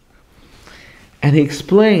bitterness. And he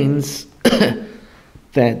explains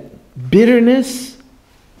that bitterness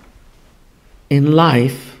in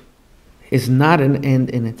life is not an end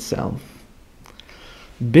in itself.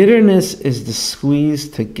 Bitterness is the squeeze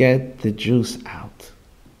to get the juice out.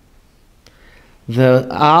 The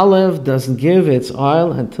olive doesn't give its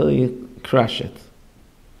oil until you crush it.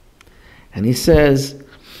 And he says,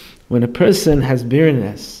 when a person has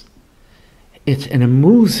bitterness, it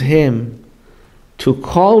moves him to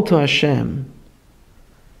call to Hashem.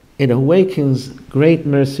 It awakens great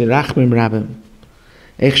mercy, Rachmim Rabbim.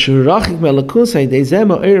 If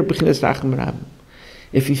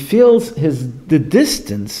he feels the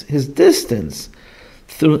distance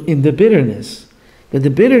through in the bitterness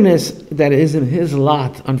that is in his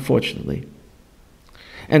lot, unfortunately.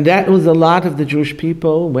 And that was the lot of the Jewish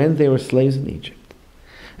people when they were slaves in Egypt.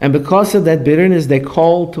 And because of that bitterness, they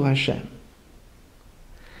called to Hashem.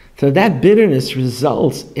 So that bitterness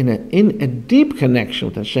results in a deep connection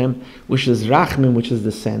with Hashem, which is Rachmim, which is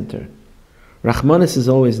the center. Rachmanis is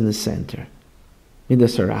always in the center.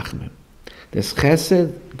 Midas HaRachmim. There's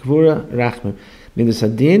Chesed, Gvura, Rachmim. Midas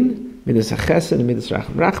HaDin, Midas HaChesed, and Midas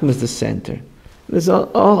HaRachmim. Rachmim is the center. There's a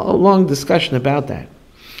long discussion about that.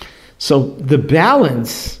 So the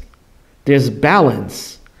balance, there's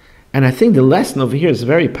balance. And I think the lesson over here is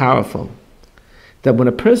very powerful. That when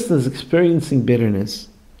a person is experiencing bitterness,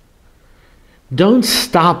 don't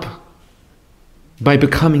stop by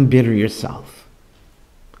becoming bitter yourself.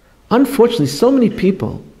 Unfortunately, so many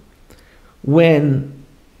people, when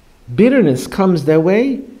bitterness comes their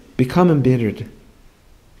way, become embittered.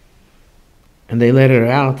 And they let it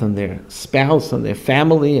out on their spouse, on their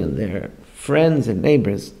family, on their friends and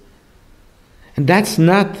neighbors. And that's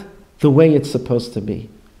not the way it's supposed to be.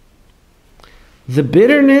 The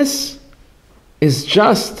bitterness is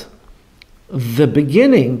just the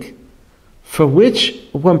beginning for which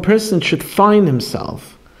one person should find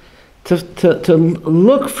himself. To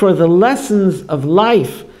look for the lessons of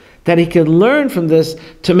life that he can learn from this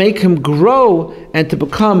to make him grow and to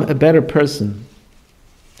become a better person.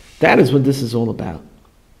 That is what this is all about.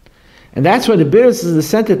 And that's why the bitterness is the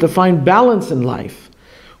center, to find balance in life,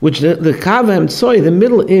 which the kava and soy, the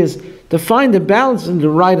middle, is to find the balance in the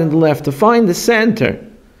right and the left, to find the center.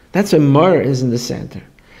 That's why myrrh is in the center.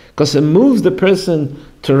 Because it moves the person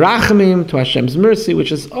to Rachamim, to Hashem's mercy,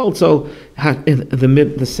 which is also in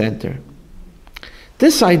the center.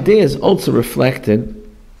 This idea is also reflected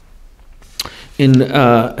in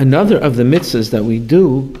another of the mitzvahs that we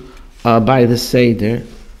do by the Seder,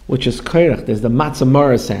 which is Kairach. There's the Matzah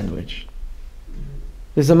Mara sandwich.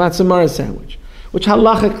 There's a Matzah Mara sandwich, which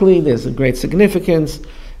halachically there's a great significance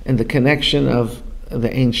in the connection of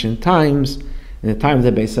the ancient times. In the time of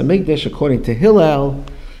the Beis HaMikdash, according to Hillel,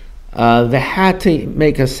 they had to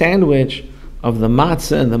make a sandwich of the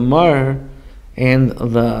matzah and the mar and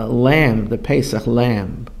the lamb, the Pesach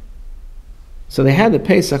lamb. So they had the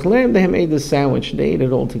Pesach lamb, they made the sandwich, they ate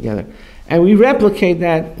it all together. And we replicate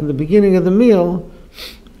that in the beginning of the meal.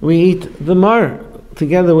 We eat the mar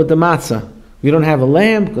together with the matzah. We don't have a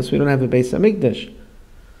lamb because we don't have a Beis HaMikdash.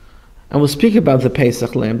 And we'll speak about the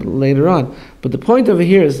Pesach lamb later on. But the point over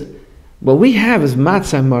here is, what we have is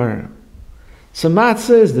matzah mar. So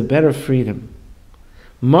matzah is the better freedom.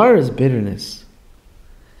 Mar is bitterness.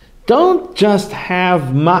 Don't just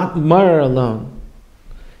have mar alone.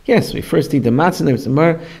 Yes, we first eat the matzah, there's the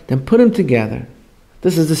mar, then put them together.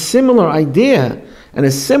 This is a similar idea and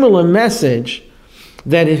a similar message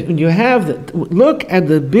that if you have, look at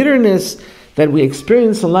the bitterness that we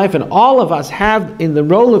experience in life, and all of us have in the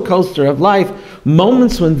roller coaster of life,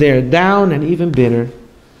 moments when they're down and even bitter.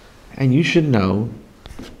 And you should know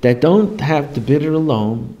that don't have the bitter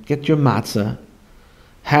alone, get your matzah,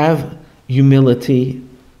 have humility,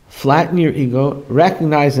 flatten your ego,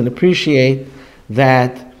 recognize and appreciate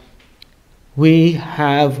that we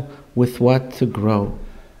have with what to grow.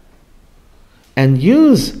 And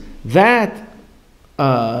use that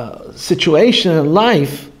situation in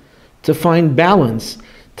life to find balance,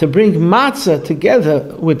 to bring matzah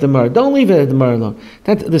together with the mar. Don't leave it at the mar alone.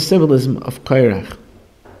 That's the symbolism of kairach.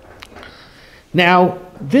 Now,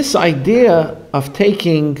 this idea of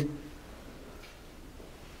taking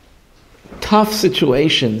tough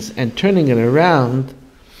situations and turning it around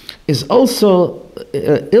is also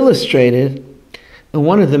illustrated in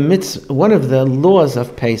one of the laws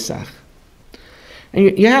of Pesach.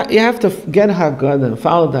 And you have to get Haggadah and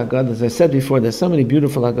follow the Haggadah. As I said before, there's so many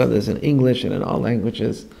beautiful Haggadahs in English and in all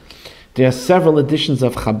languages. There are several editions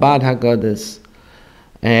of Chabad Haggadahs,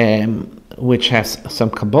 which has some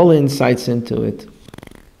Kabbalah insights into it.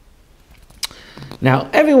 Now,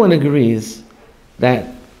 everyone agrees that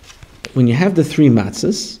when you have the three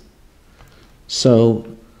matzahs, so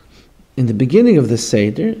in the beginning of the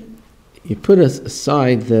Seder, you put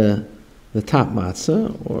aside the top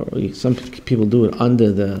matzah, or some people do it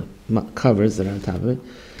under the covers that are on top of it,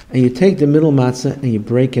 and you take the middle matzah and you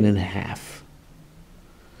break it in half.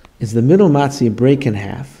 It's the middle matzah you break in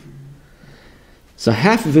half. So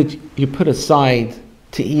half of it you put aside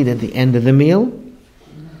to eat at the end of the meal,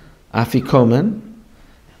 afikomen.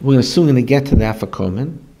 We're soon going to get to the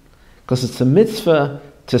afikomen, because it's a mitzvah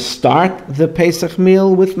to start the Pesach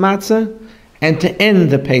meal with matzah and to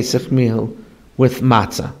end the Pesach meal with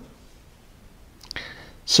matzah.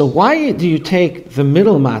 So why do you take the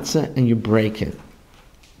middle matzah and you break it?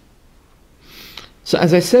 So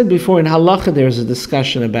as I said before, in halacha there's a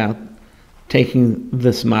discussion about taking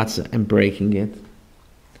this matzah and breaking it.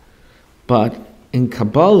 But in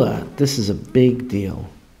Kabbalah, this is a big deal.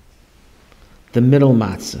 The middle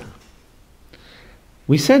matzah.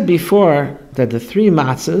 We said before that the three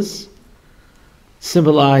matzahs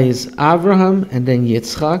symbolize Avraham and then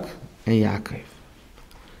Yitzchak and Yaakov.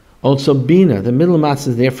 Also Bina, the middle matzah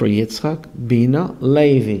is there for Yitzchak, Bina,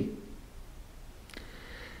 Levi.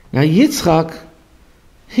 Now Yitzchak,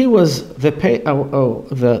 he was the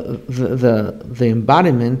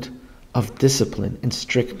embodiment of discipline and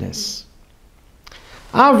strictness.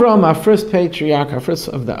 Avraham, our first patriarch, our first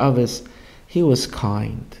of the Avos, he was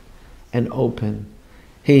kind and open.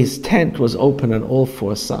 His tent was open on all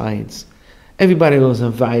four sides. Everybody was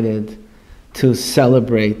invited to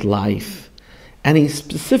celebrate life. And he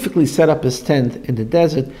specifically set up his tent in the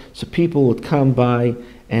desert so people would come by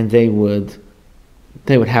and they would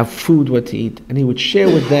have food what to eat, and he would share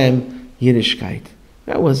with them Yiddishkeit.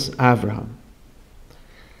 That was Avraham.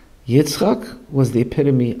 Yitzchak was the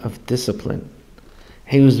epitome of discipline.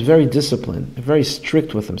 He was very disciplined, very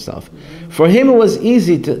strict with himself. For him, it was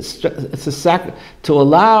easy to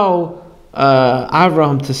allow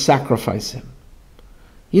Avraham to sacrifice him.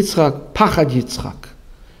 Yitzchak, Pachad Yitzchak.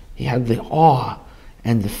 He had the awe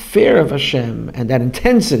and the fear of Hashem and that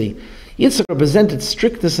intensity. Yitzchak represented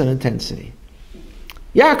strictness and intensity.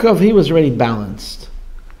 Yaakov, he was already balanced.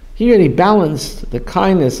 He already balanced the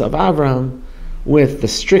kindness of Avraham with the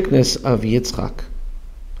strictness of Yitzchak.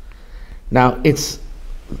 Now, it's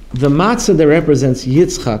the matzah that represents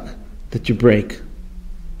Yitzchak that you break.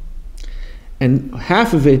 And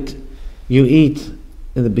half of it you eat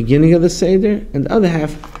in the beginning of the Seder, and the other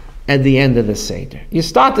half at the end of the Seder. You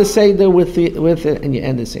start the Seder with it, and you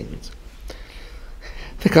end the Seder.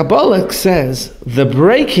 The Kabbalah says the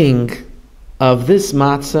breaking of this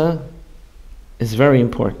matzah is very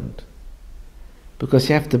important, because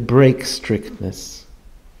you have to break strictness.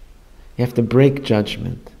 You have to break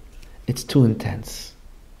judgment. It's too intense.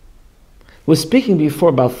 We were speaking before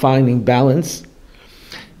about finding balance.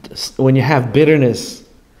 When you have bitterness,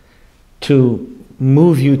 to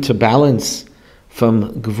move you to balance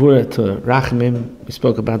from Gevura to Rachmim, we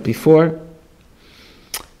spoke about before.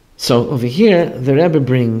 So over here, the Rebbe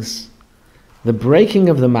brings the breaking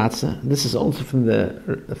of the matzah. This is also from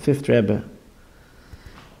the fifth Rebbe.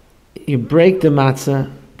 You break the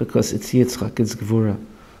matzah because it's Yitzchak, it's Gevura.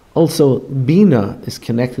 Also, Bina is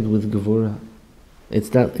connected with Gevura. It's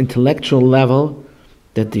that intellectual level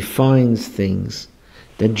that defines things,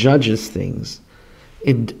 that judges things.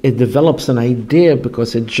 It develops an idea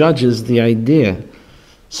because it judges the idea.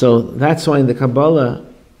 So that's why in the Kabbalah,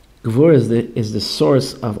 Gvura is the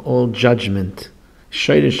source of all judgment.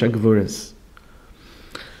 Shayrish HaGvuras.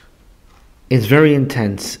 It's very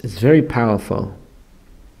intense. It's very powerful.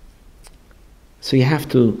 So you have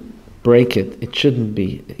to break it. It shouldn't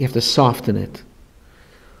be. You have to soften it.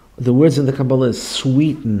 The words in the Kabbalah is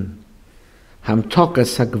sweeten.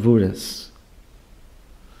 Hamtokas HaGvuras.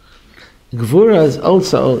 Gvura is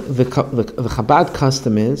also, the Chabad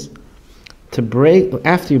custom is to break,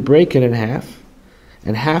 after you break it in half,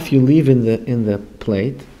 and half you leave in the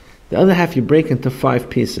plate, the other half you break into 5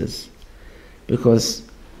 pieces. Because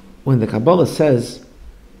when the Kabbalah says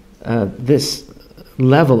this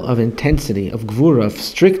level of intensity, of gvura, of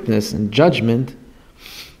strictness and judgment,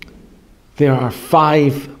 there are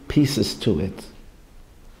 5 pieces to it.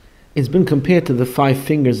 It's been compared to the 5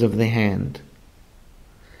 fingers of the hand.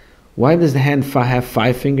 Why does the hand have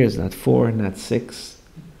 5 fingers, not 4, not 6?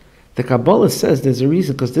 The Kabbalah says there's a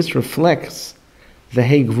reason, because this reflects the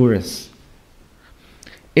Hey Gvuras.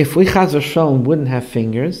 If we Chaz v'Shalom wouldn't have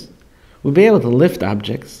fingers, we'd be able to lift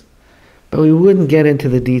objects, but we wouldn't get into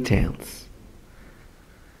the details.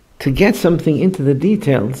 To get something into the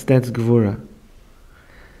details, that's Gvura.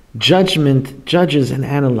 Judgment judges and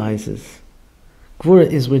analyzes. Gvura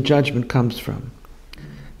is where judgment comes from.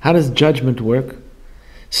 How does judgment work?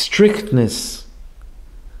 Strictness.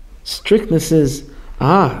 Strictness is,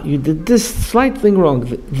 you did this slight thing wrong.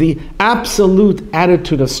 The absolute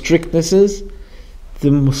attitude of strictness is,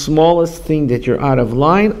 the smallest thing that you're out of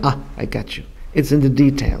line, I got you. It's in the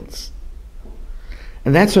details.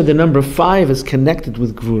 And that's why the number 5 is connected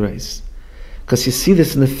with Gvurais. Because you see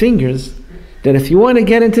this in the fingers, that if you want to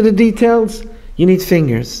get into the details, you need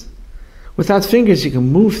fingers. Without fingers, you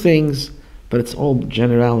can move things, but it's all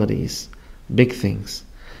generalities, big things.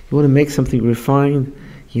 You want to make something refined,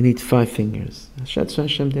 you need 5 fingers.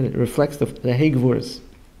 Hashem did it. It reflects the Hey Gvuras.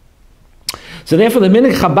 So therefore, the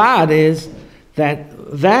minhag Chabad is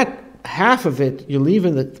that half of it you leave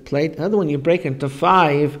in the plate, the other one you break into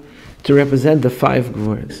 5 to represent the 5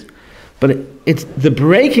 Gvuras. But it's the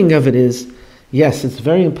breaking of it is, yes, it's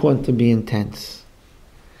very important to be intense.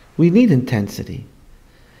 We need intensity.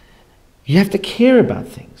 You have to care about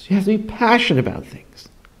things. You have to be passionate about things.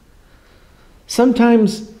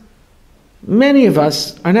 Sometimes, many of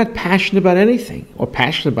us are not passionate about anything, or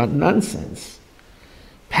passionate about nonsense.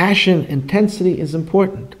 Passion, intensity is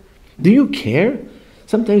important. Do you care?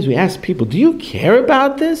 Sometimes we ask people, do you care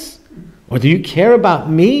about this? Or do you care about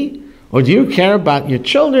me? Or do you care about your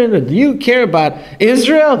children? Or do you care about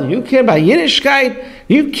Israel? Do you care about Yiddishkeit?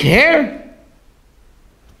 Do you care?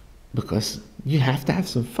 Because you have to have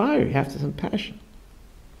some fire, you have to have some passion.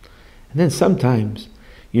 And then sometimes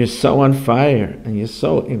you're so on fire and you're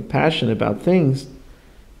so impassioned about things,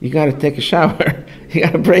 you got to take a shower. You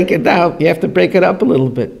got to break it down. You have to break it up a little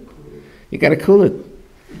bit. You got to cool it.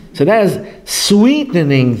 So that is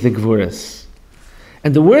sweetening the Gvuras.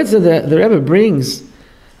 And the words that the Rebbe brings,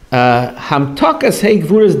 Hamtokas Hey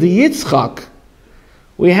Gvuras the Yitzchak.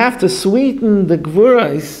 We have to sweeten the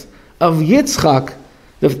Gvuras of Yitzchak.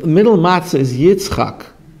 The middle matzah is Yitzchak.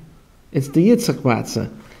 It's the Yitzchak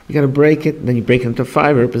matzah. You got to break it, then you break it into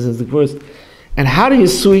 5, it represents the Gvuras. And how do you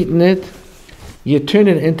sweeten it? You turn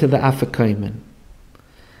it into the afikoimen.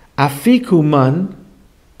 Afikuman,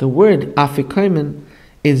 the word afikoimen,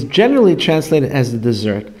 is generally translated as the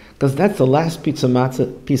dessert, because that's the last piece of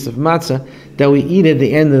matzah that we eat at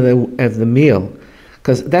the end of the meal,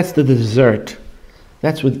 because that's the dessert.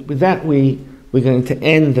 That's with that we're going to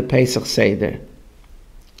end the Pesach Seder.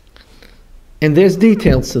 And there's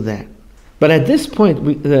details to that. But at this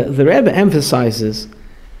point, the Rebbe emphasizes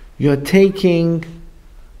you're taking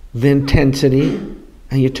the intensity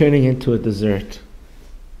and you're turning it into a dessert.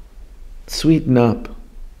 Sweeten up.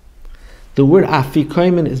 The word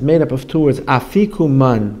afikoimen is made up of 2 words,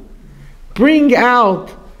 afikuman. Bring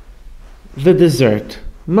out the dessert.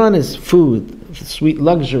 Man is food, sweet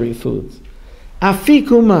luxury foods.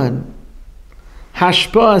 Afikuman.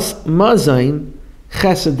 Hashpas mazain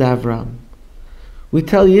chesed Avram. We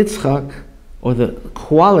tell Yitzchak, or the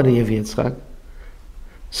quality of Yitzchak,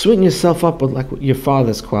 sweeten yourself up with like your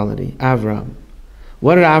father's quality, Avram.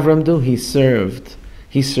 What did Avram do? He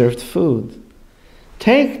served food.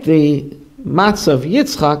 Take the matzah of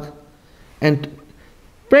Yitzchak and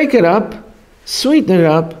break it up, sweeten it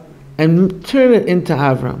up, and turn it into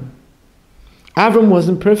Avram. Avram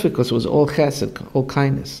wasn't perfect because it was all chesed, all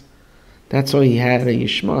kindness. That's why he had a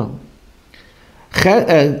Yishmael.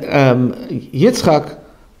 Yitzchak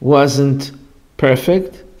wasn't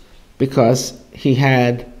perfect because he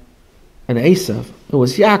had an Esav. It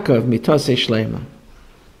was Yaakov mitosei shlema.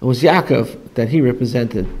 It was Yaakov that he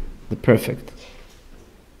represented the perfect.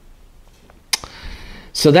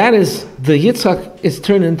 So that is, the Yitzchak is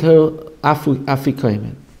turned into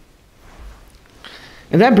Afikoimen.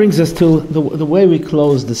 And that brings us to the way we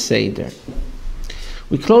close the Seder.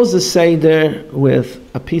 We close the Seder with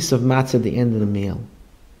a piece of matzah at the end of the meal.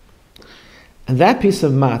 And that piece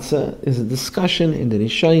of matzah is a discussion in the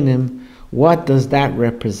Rishonim, what does that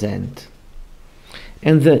represent?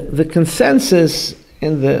 And the consensus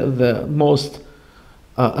and the most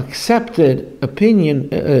accepted opinion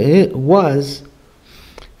was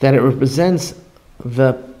that it represents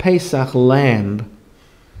the Pesach lamb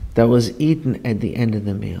that was eaten at the end of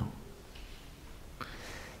the meal.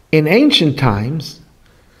 In ancient times,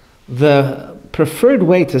 the preferred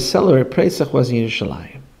way to celebrate Pesach was in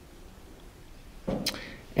Yerushalayim.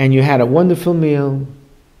 And you had a wonderful meal.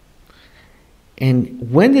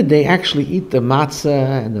 And when did they actually eat the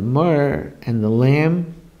matzah and the myrrh and the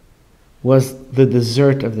lamb? Was the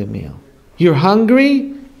dessert of the meal. You're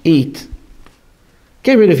hungry? Eat.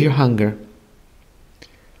 Get rid of your hunger.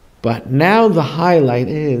 But now the highlight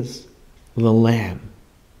is the lamb.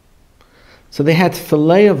 So they had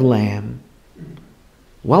fillet of lamb.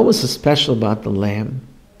 What was so special about the lamb?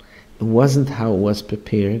 It wasn't how it was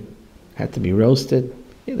prepared. It had to be roasted.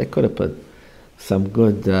 Yeah, they could have put some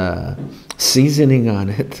good seasoning on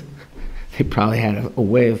it. They probably had a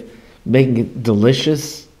way of making it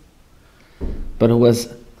delicious. But it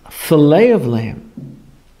was fillet of lamb.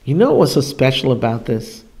 You know what was so special about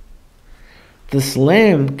this? This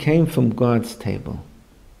lamb came from God's table.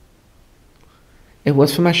 It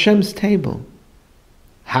was from Hashem's table.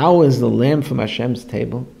 How is the lamb from Hashem's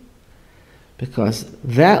table? Because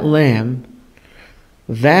that lamb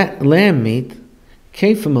meat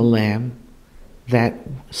came from a lamb that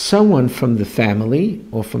someone from the family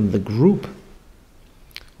or from the group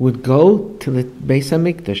would go to the Beis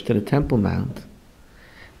HaMikdash, to the Temple Mount.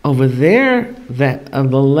 Over there, the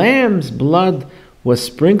lamb's blood was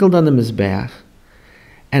sprinkled on the Mizbeach,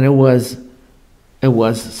 and it was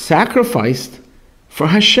sacrificed for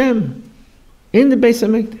Hashem in the Beis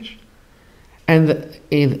HaMikdash. And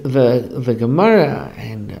the Gemara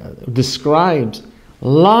describes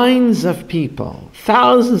lines of people,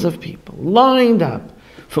 thousands of people, lined up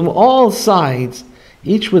from all sides,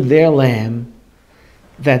 each with their lamb,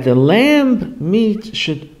 that the lamb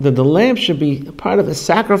should be a part of a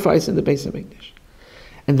sacrifice in the Beis HaMikdash.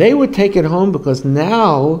 And they would take it home because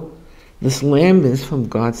now this lamb is from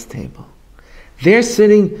God's table. They're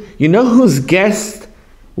sitting, you know whose guest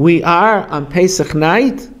we are on Pesach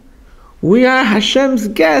night? We are Hashem's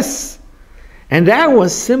guests. And that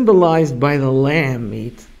was symbolized by the lamb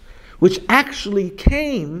meat, which actually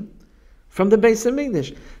came from the Beis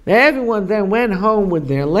HaMikdash. Everyone then went home with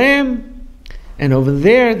their lamb, and over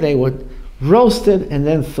there they would roast it and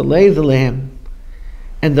then fillet the lamb.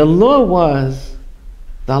 And the halacha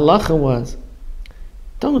was,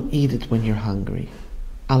 don't eat it when you're hungry.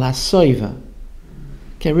 Ala soiva.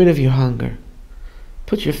 Get rid of your hunger.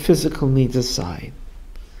 Put your physical needs aside.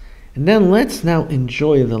 And then let's now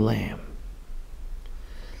enjoy the lamb.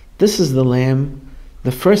 This is the lamb.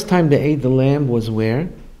 The first time they ate the lamb was where?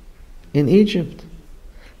 In Egypt.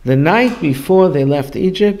 The night before they left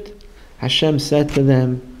Egypt, Hashem said to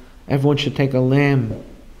them, everyone should take a lamb.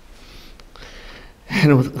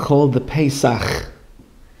 And it was called the Pesach.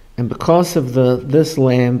 And because of this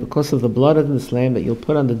lamb, because of the blood of this lamb that you'll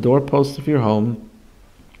put on the doorpost of your home,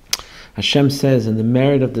 Hashem says in the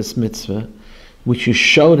merit of this mitzvah, which you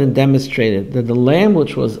showed and demonstrated, that the lamb,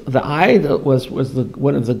 which was the idol, was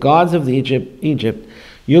one of the gods of Egypt,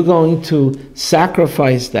 you're going to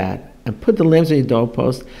sacrifice that and put the lambs on your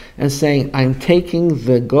doorpost and saying, I'm taking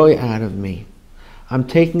the goy out of me. I'm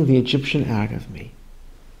taking the Egyptian out of me.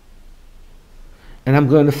 And I'm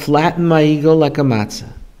going to flatten my ego like a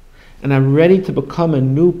matzah. And I'm ready to become a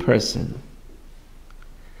new person.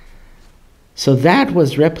 So that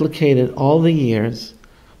was replicated all the years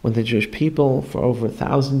when the Jewish people, for over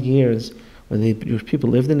 1,000 years, when the Jewish people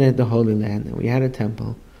lived in the Holy Land, and we had a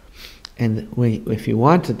temple. And if you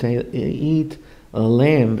wanted to eat a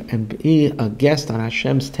lamb and be a guest on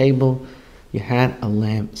Hashem's table, you had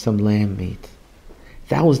some lamb meat.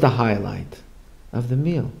 That was the highlight of the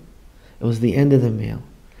meal. It was the end of the meal.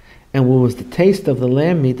 And what was the taste of the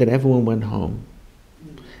lamb meat that everyone went home.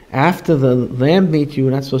 After the lamb meat, you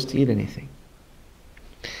were not supposed to eat anything.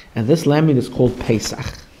 And this lamb meat is called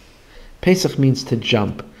Pesach. Pesach means to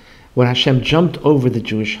jump. When Hashem jumped over the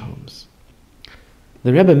Jewish homes.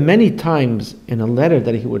 The Rebbe many times in a letter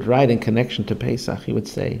that he would write in connection to Pesach, he would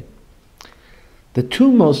say, the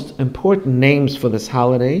two most important names for this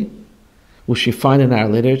holiday, which you find in our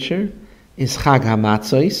literature, is Chag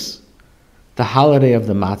HaMatzos, the holiday of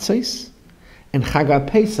the Matzos, and Chag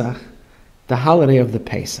HaPesach, the holiday of the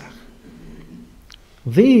Pesach.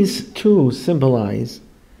 These two symbolize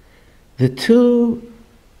the two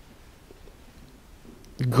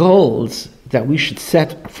goals that we should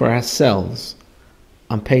set for ourselves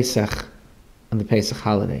on Pesach, on the Pesach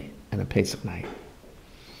holiday and on Pesach night.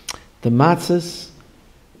 The Matzos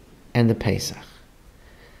and the Pesach.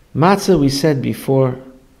 Matzah, we said before,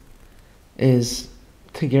 is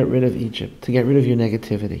to get rid of Egypt, to get rid of your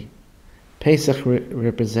negativity. Pesach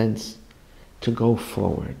represents to go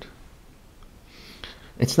forward.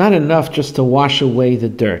 It's not enough just to wash away the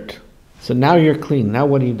dirt. So now you're clean. Now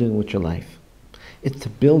what are you doing with your life? It's to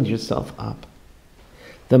build yourself up.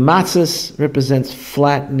 The Matzos represents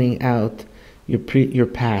flattening out your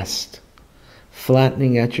past,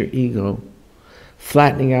 flattening out your ego,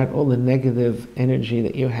 flattening out all the negative energy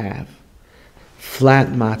that you have. Flat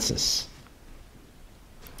Matzos.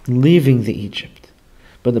 Leaving the Egypt.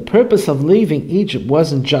 But the purpose of leaving Egypt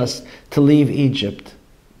wasn't just to leave Egypt.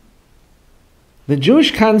 The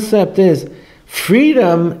Jewish concept is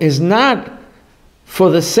freedom is not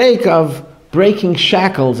for the sake of breaking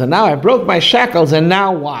shackles. And now I broke my shackles, and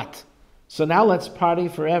now what? So now let's party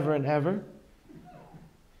forever and ever?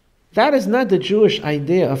 That is not the Jewish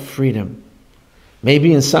idea of freedom.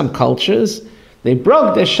 Maybe in some cultures, they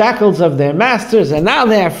broke the shackles of their masters, and now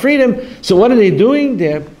they have freedom. So what are they doing?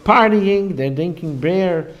 They're partying, they're drinking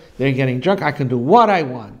beer, they're getting drunk. I can do what I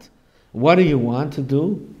want. What do you want to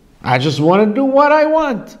do? I just want to do what I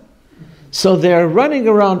want. So they're running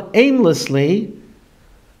around aimlessly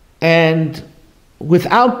and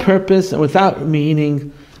without purpose and without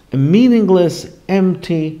meaning, a meaningless,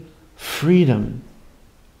 empty freedom.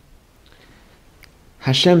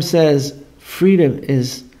 Hashem says freedom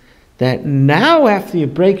is that now after you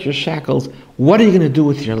break your shackles, what are you going to do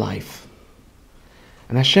with your life?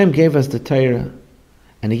 And Hashem gave us the Torah,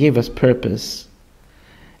 and He gave us purpose,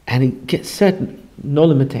 and He set no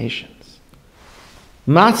limitations.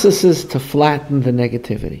 Matzah is to flatten the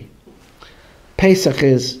negativity. Pesach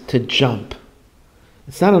is to jump.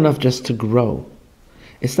 It's not enough just to grow.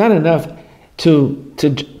 It's not enough to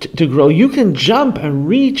grow. You can jump and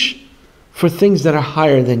reach for things that are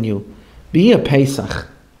higher than you. Be a Pesach.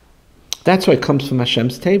 That's why it comes from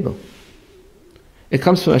Hashem's table. It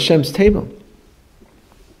comes from Hashem's table.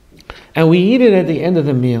 And we eat it at the end of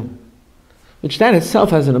the meal, which that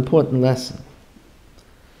itself has an important lesson.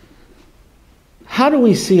 How do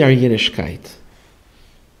we see our Yiddishkeit?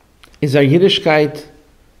 Is our Yiddishkeit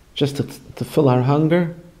just to fill our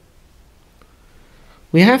hunger?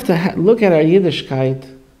 We have to look at our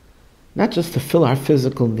Yiddishkeit not just to fill our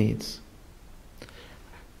physical needs.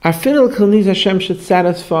 Our physical needs Hashem should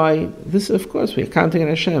satisfy. This, of course, we're counting on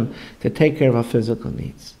Hashem to take care of our physical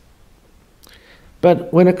needs.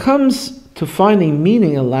 But when it comes to finding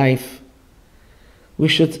meaning in life, we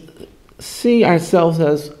should see ourselves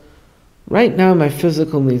as, right now my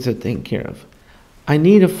physical needs are taken care of. I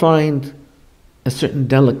need to find a certain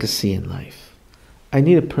delicacy in life. I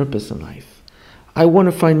need a purpose in life. I want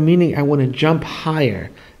to find meaning. I want to jump higher.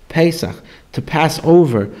 Pesach, to pass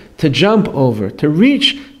over, to jump over, to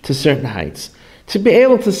reach to certain heights, to be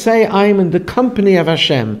able to say, I am in the company of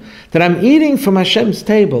Hashem, that I'm eating from Hashem's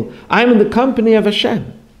table. I'm in the company of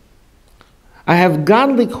Hashem. I have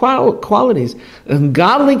godly qualities and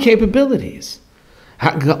godly capabilities.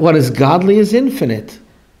 What is godly is infinite.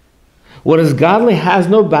 What is godly has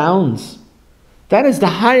no bounds. That is the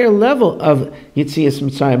higher level of Yetzias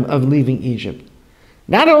Mitzrayim, of leaving Egypt.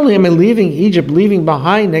 Not only am I leaving Egypt, leaving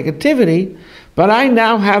behind negativity, but I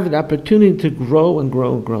now have the opportunity to grow and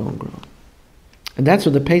grow and grow and grow. And that's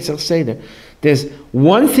what the Pesach Seder. There's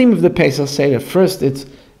one theme of the Pesach Seder. First, it's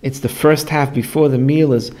the first half before the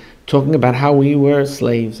meal is talking about how we were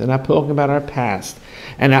slaves, and I'm talking about our past.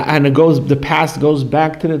 And the past goes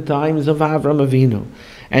back to the times of Avram Avinu.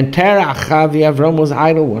 And Terach, Chavi, Avram was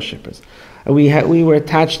idol worshippers. We were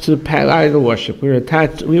attached to idol worship. We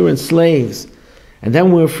were enslaved. And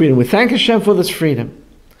then we were freedom. We thank Hashem for this freedom.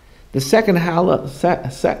 The second after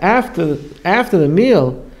the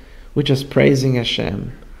meal, we're just praising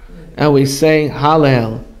Hashem, and we're saying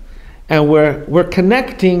Hallel, and we're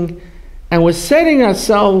connecting, and we're setting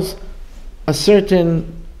ourselves a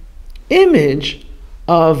certain image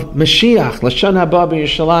of Mashiach, Lashon Haba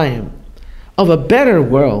b'Yerushalayim, of a better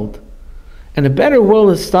world. And a better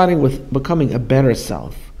world is starting with becoming a better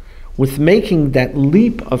self, with making that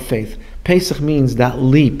leap of faith. Pesach means that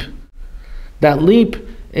leap. That leap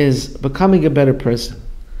is becoming a better person.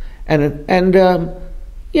 And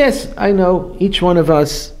yes, I know each one of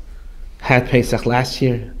us had Pesach last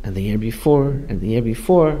year, and the year before, and the year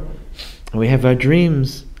before. And we have our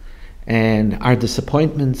dreams and our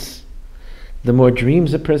disappointments. the more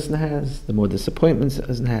dreams a person has, the more disappointments he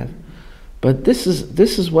doesn't have. But this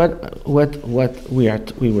is what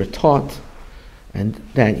we were taught, and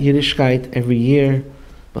that Yiddishkeit every year,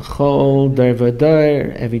 b'chol dar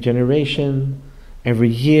v'dar, every generation, every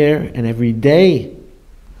year, and every day,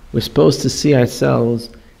 we're supposed to see ourselves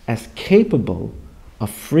as capable of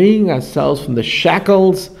freeing ourselves from the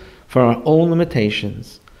shackles for our own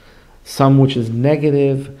limitations, some which is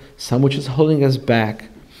negative, some which is holding us back,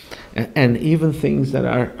 and even things that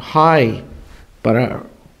are high, but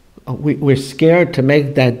we're scared to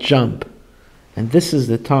make that jump. And this is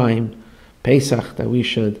the time, Pesach, that we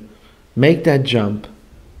should make that jump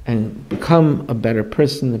and become a better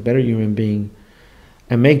person, a better human being,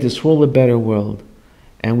 and make this world a better world.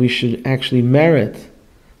 And we should actually merit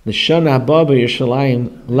the Shana Haba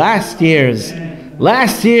B'Yerushalayim, last year's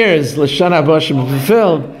L'Shana Haba should be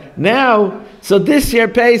fulfilled now. So this year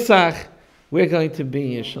Pesach, we're going to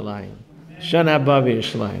be in Yerushalayim. Shana Haba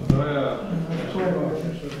B'Yerushalayim.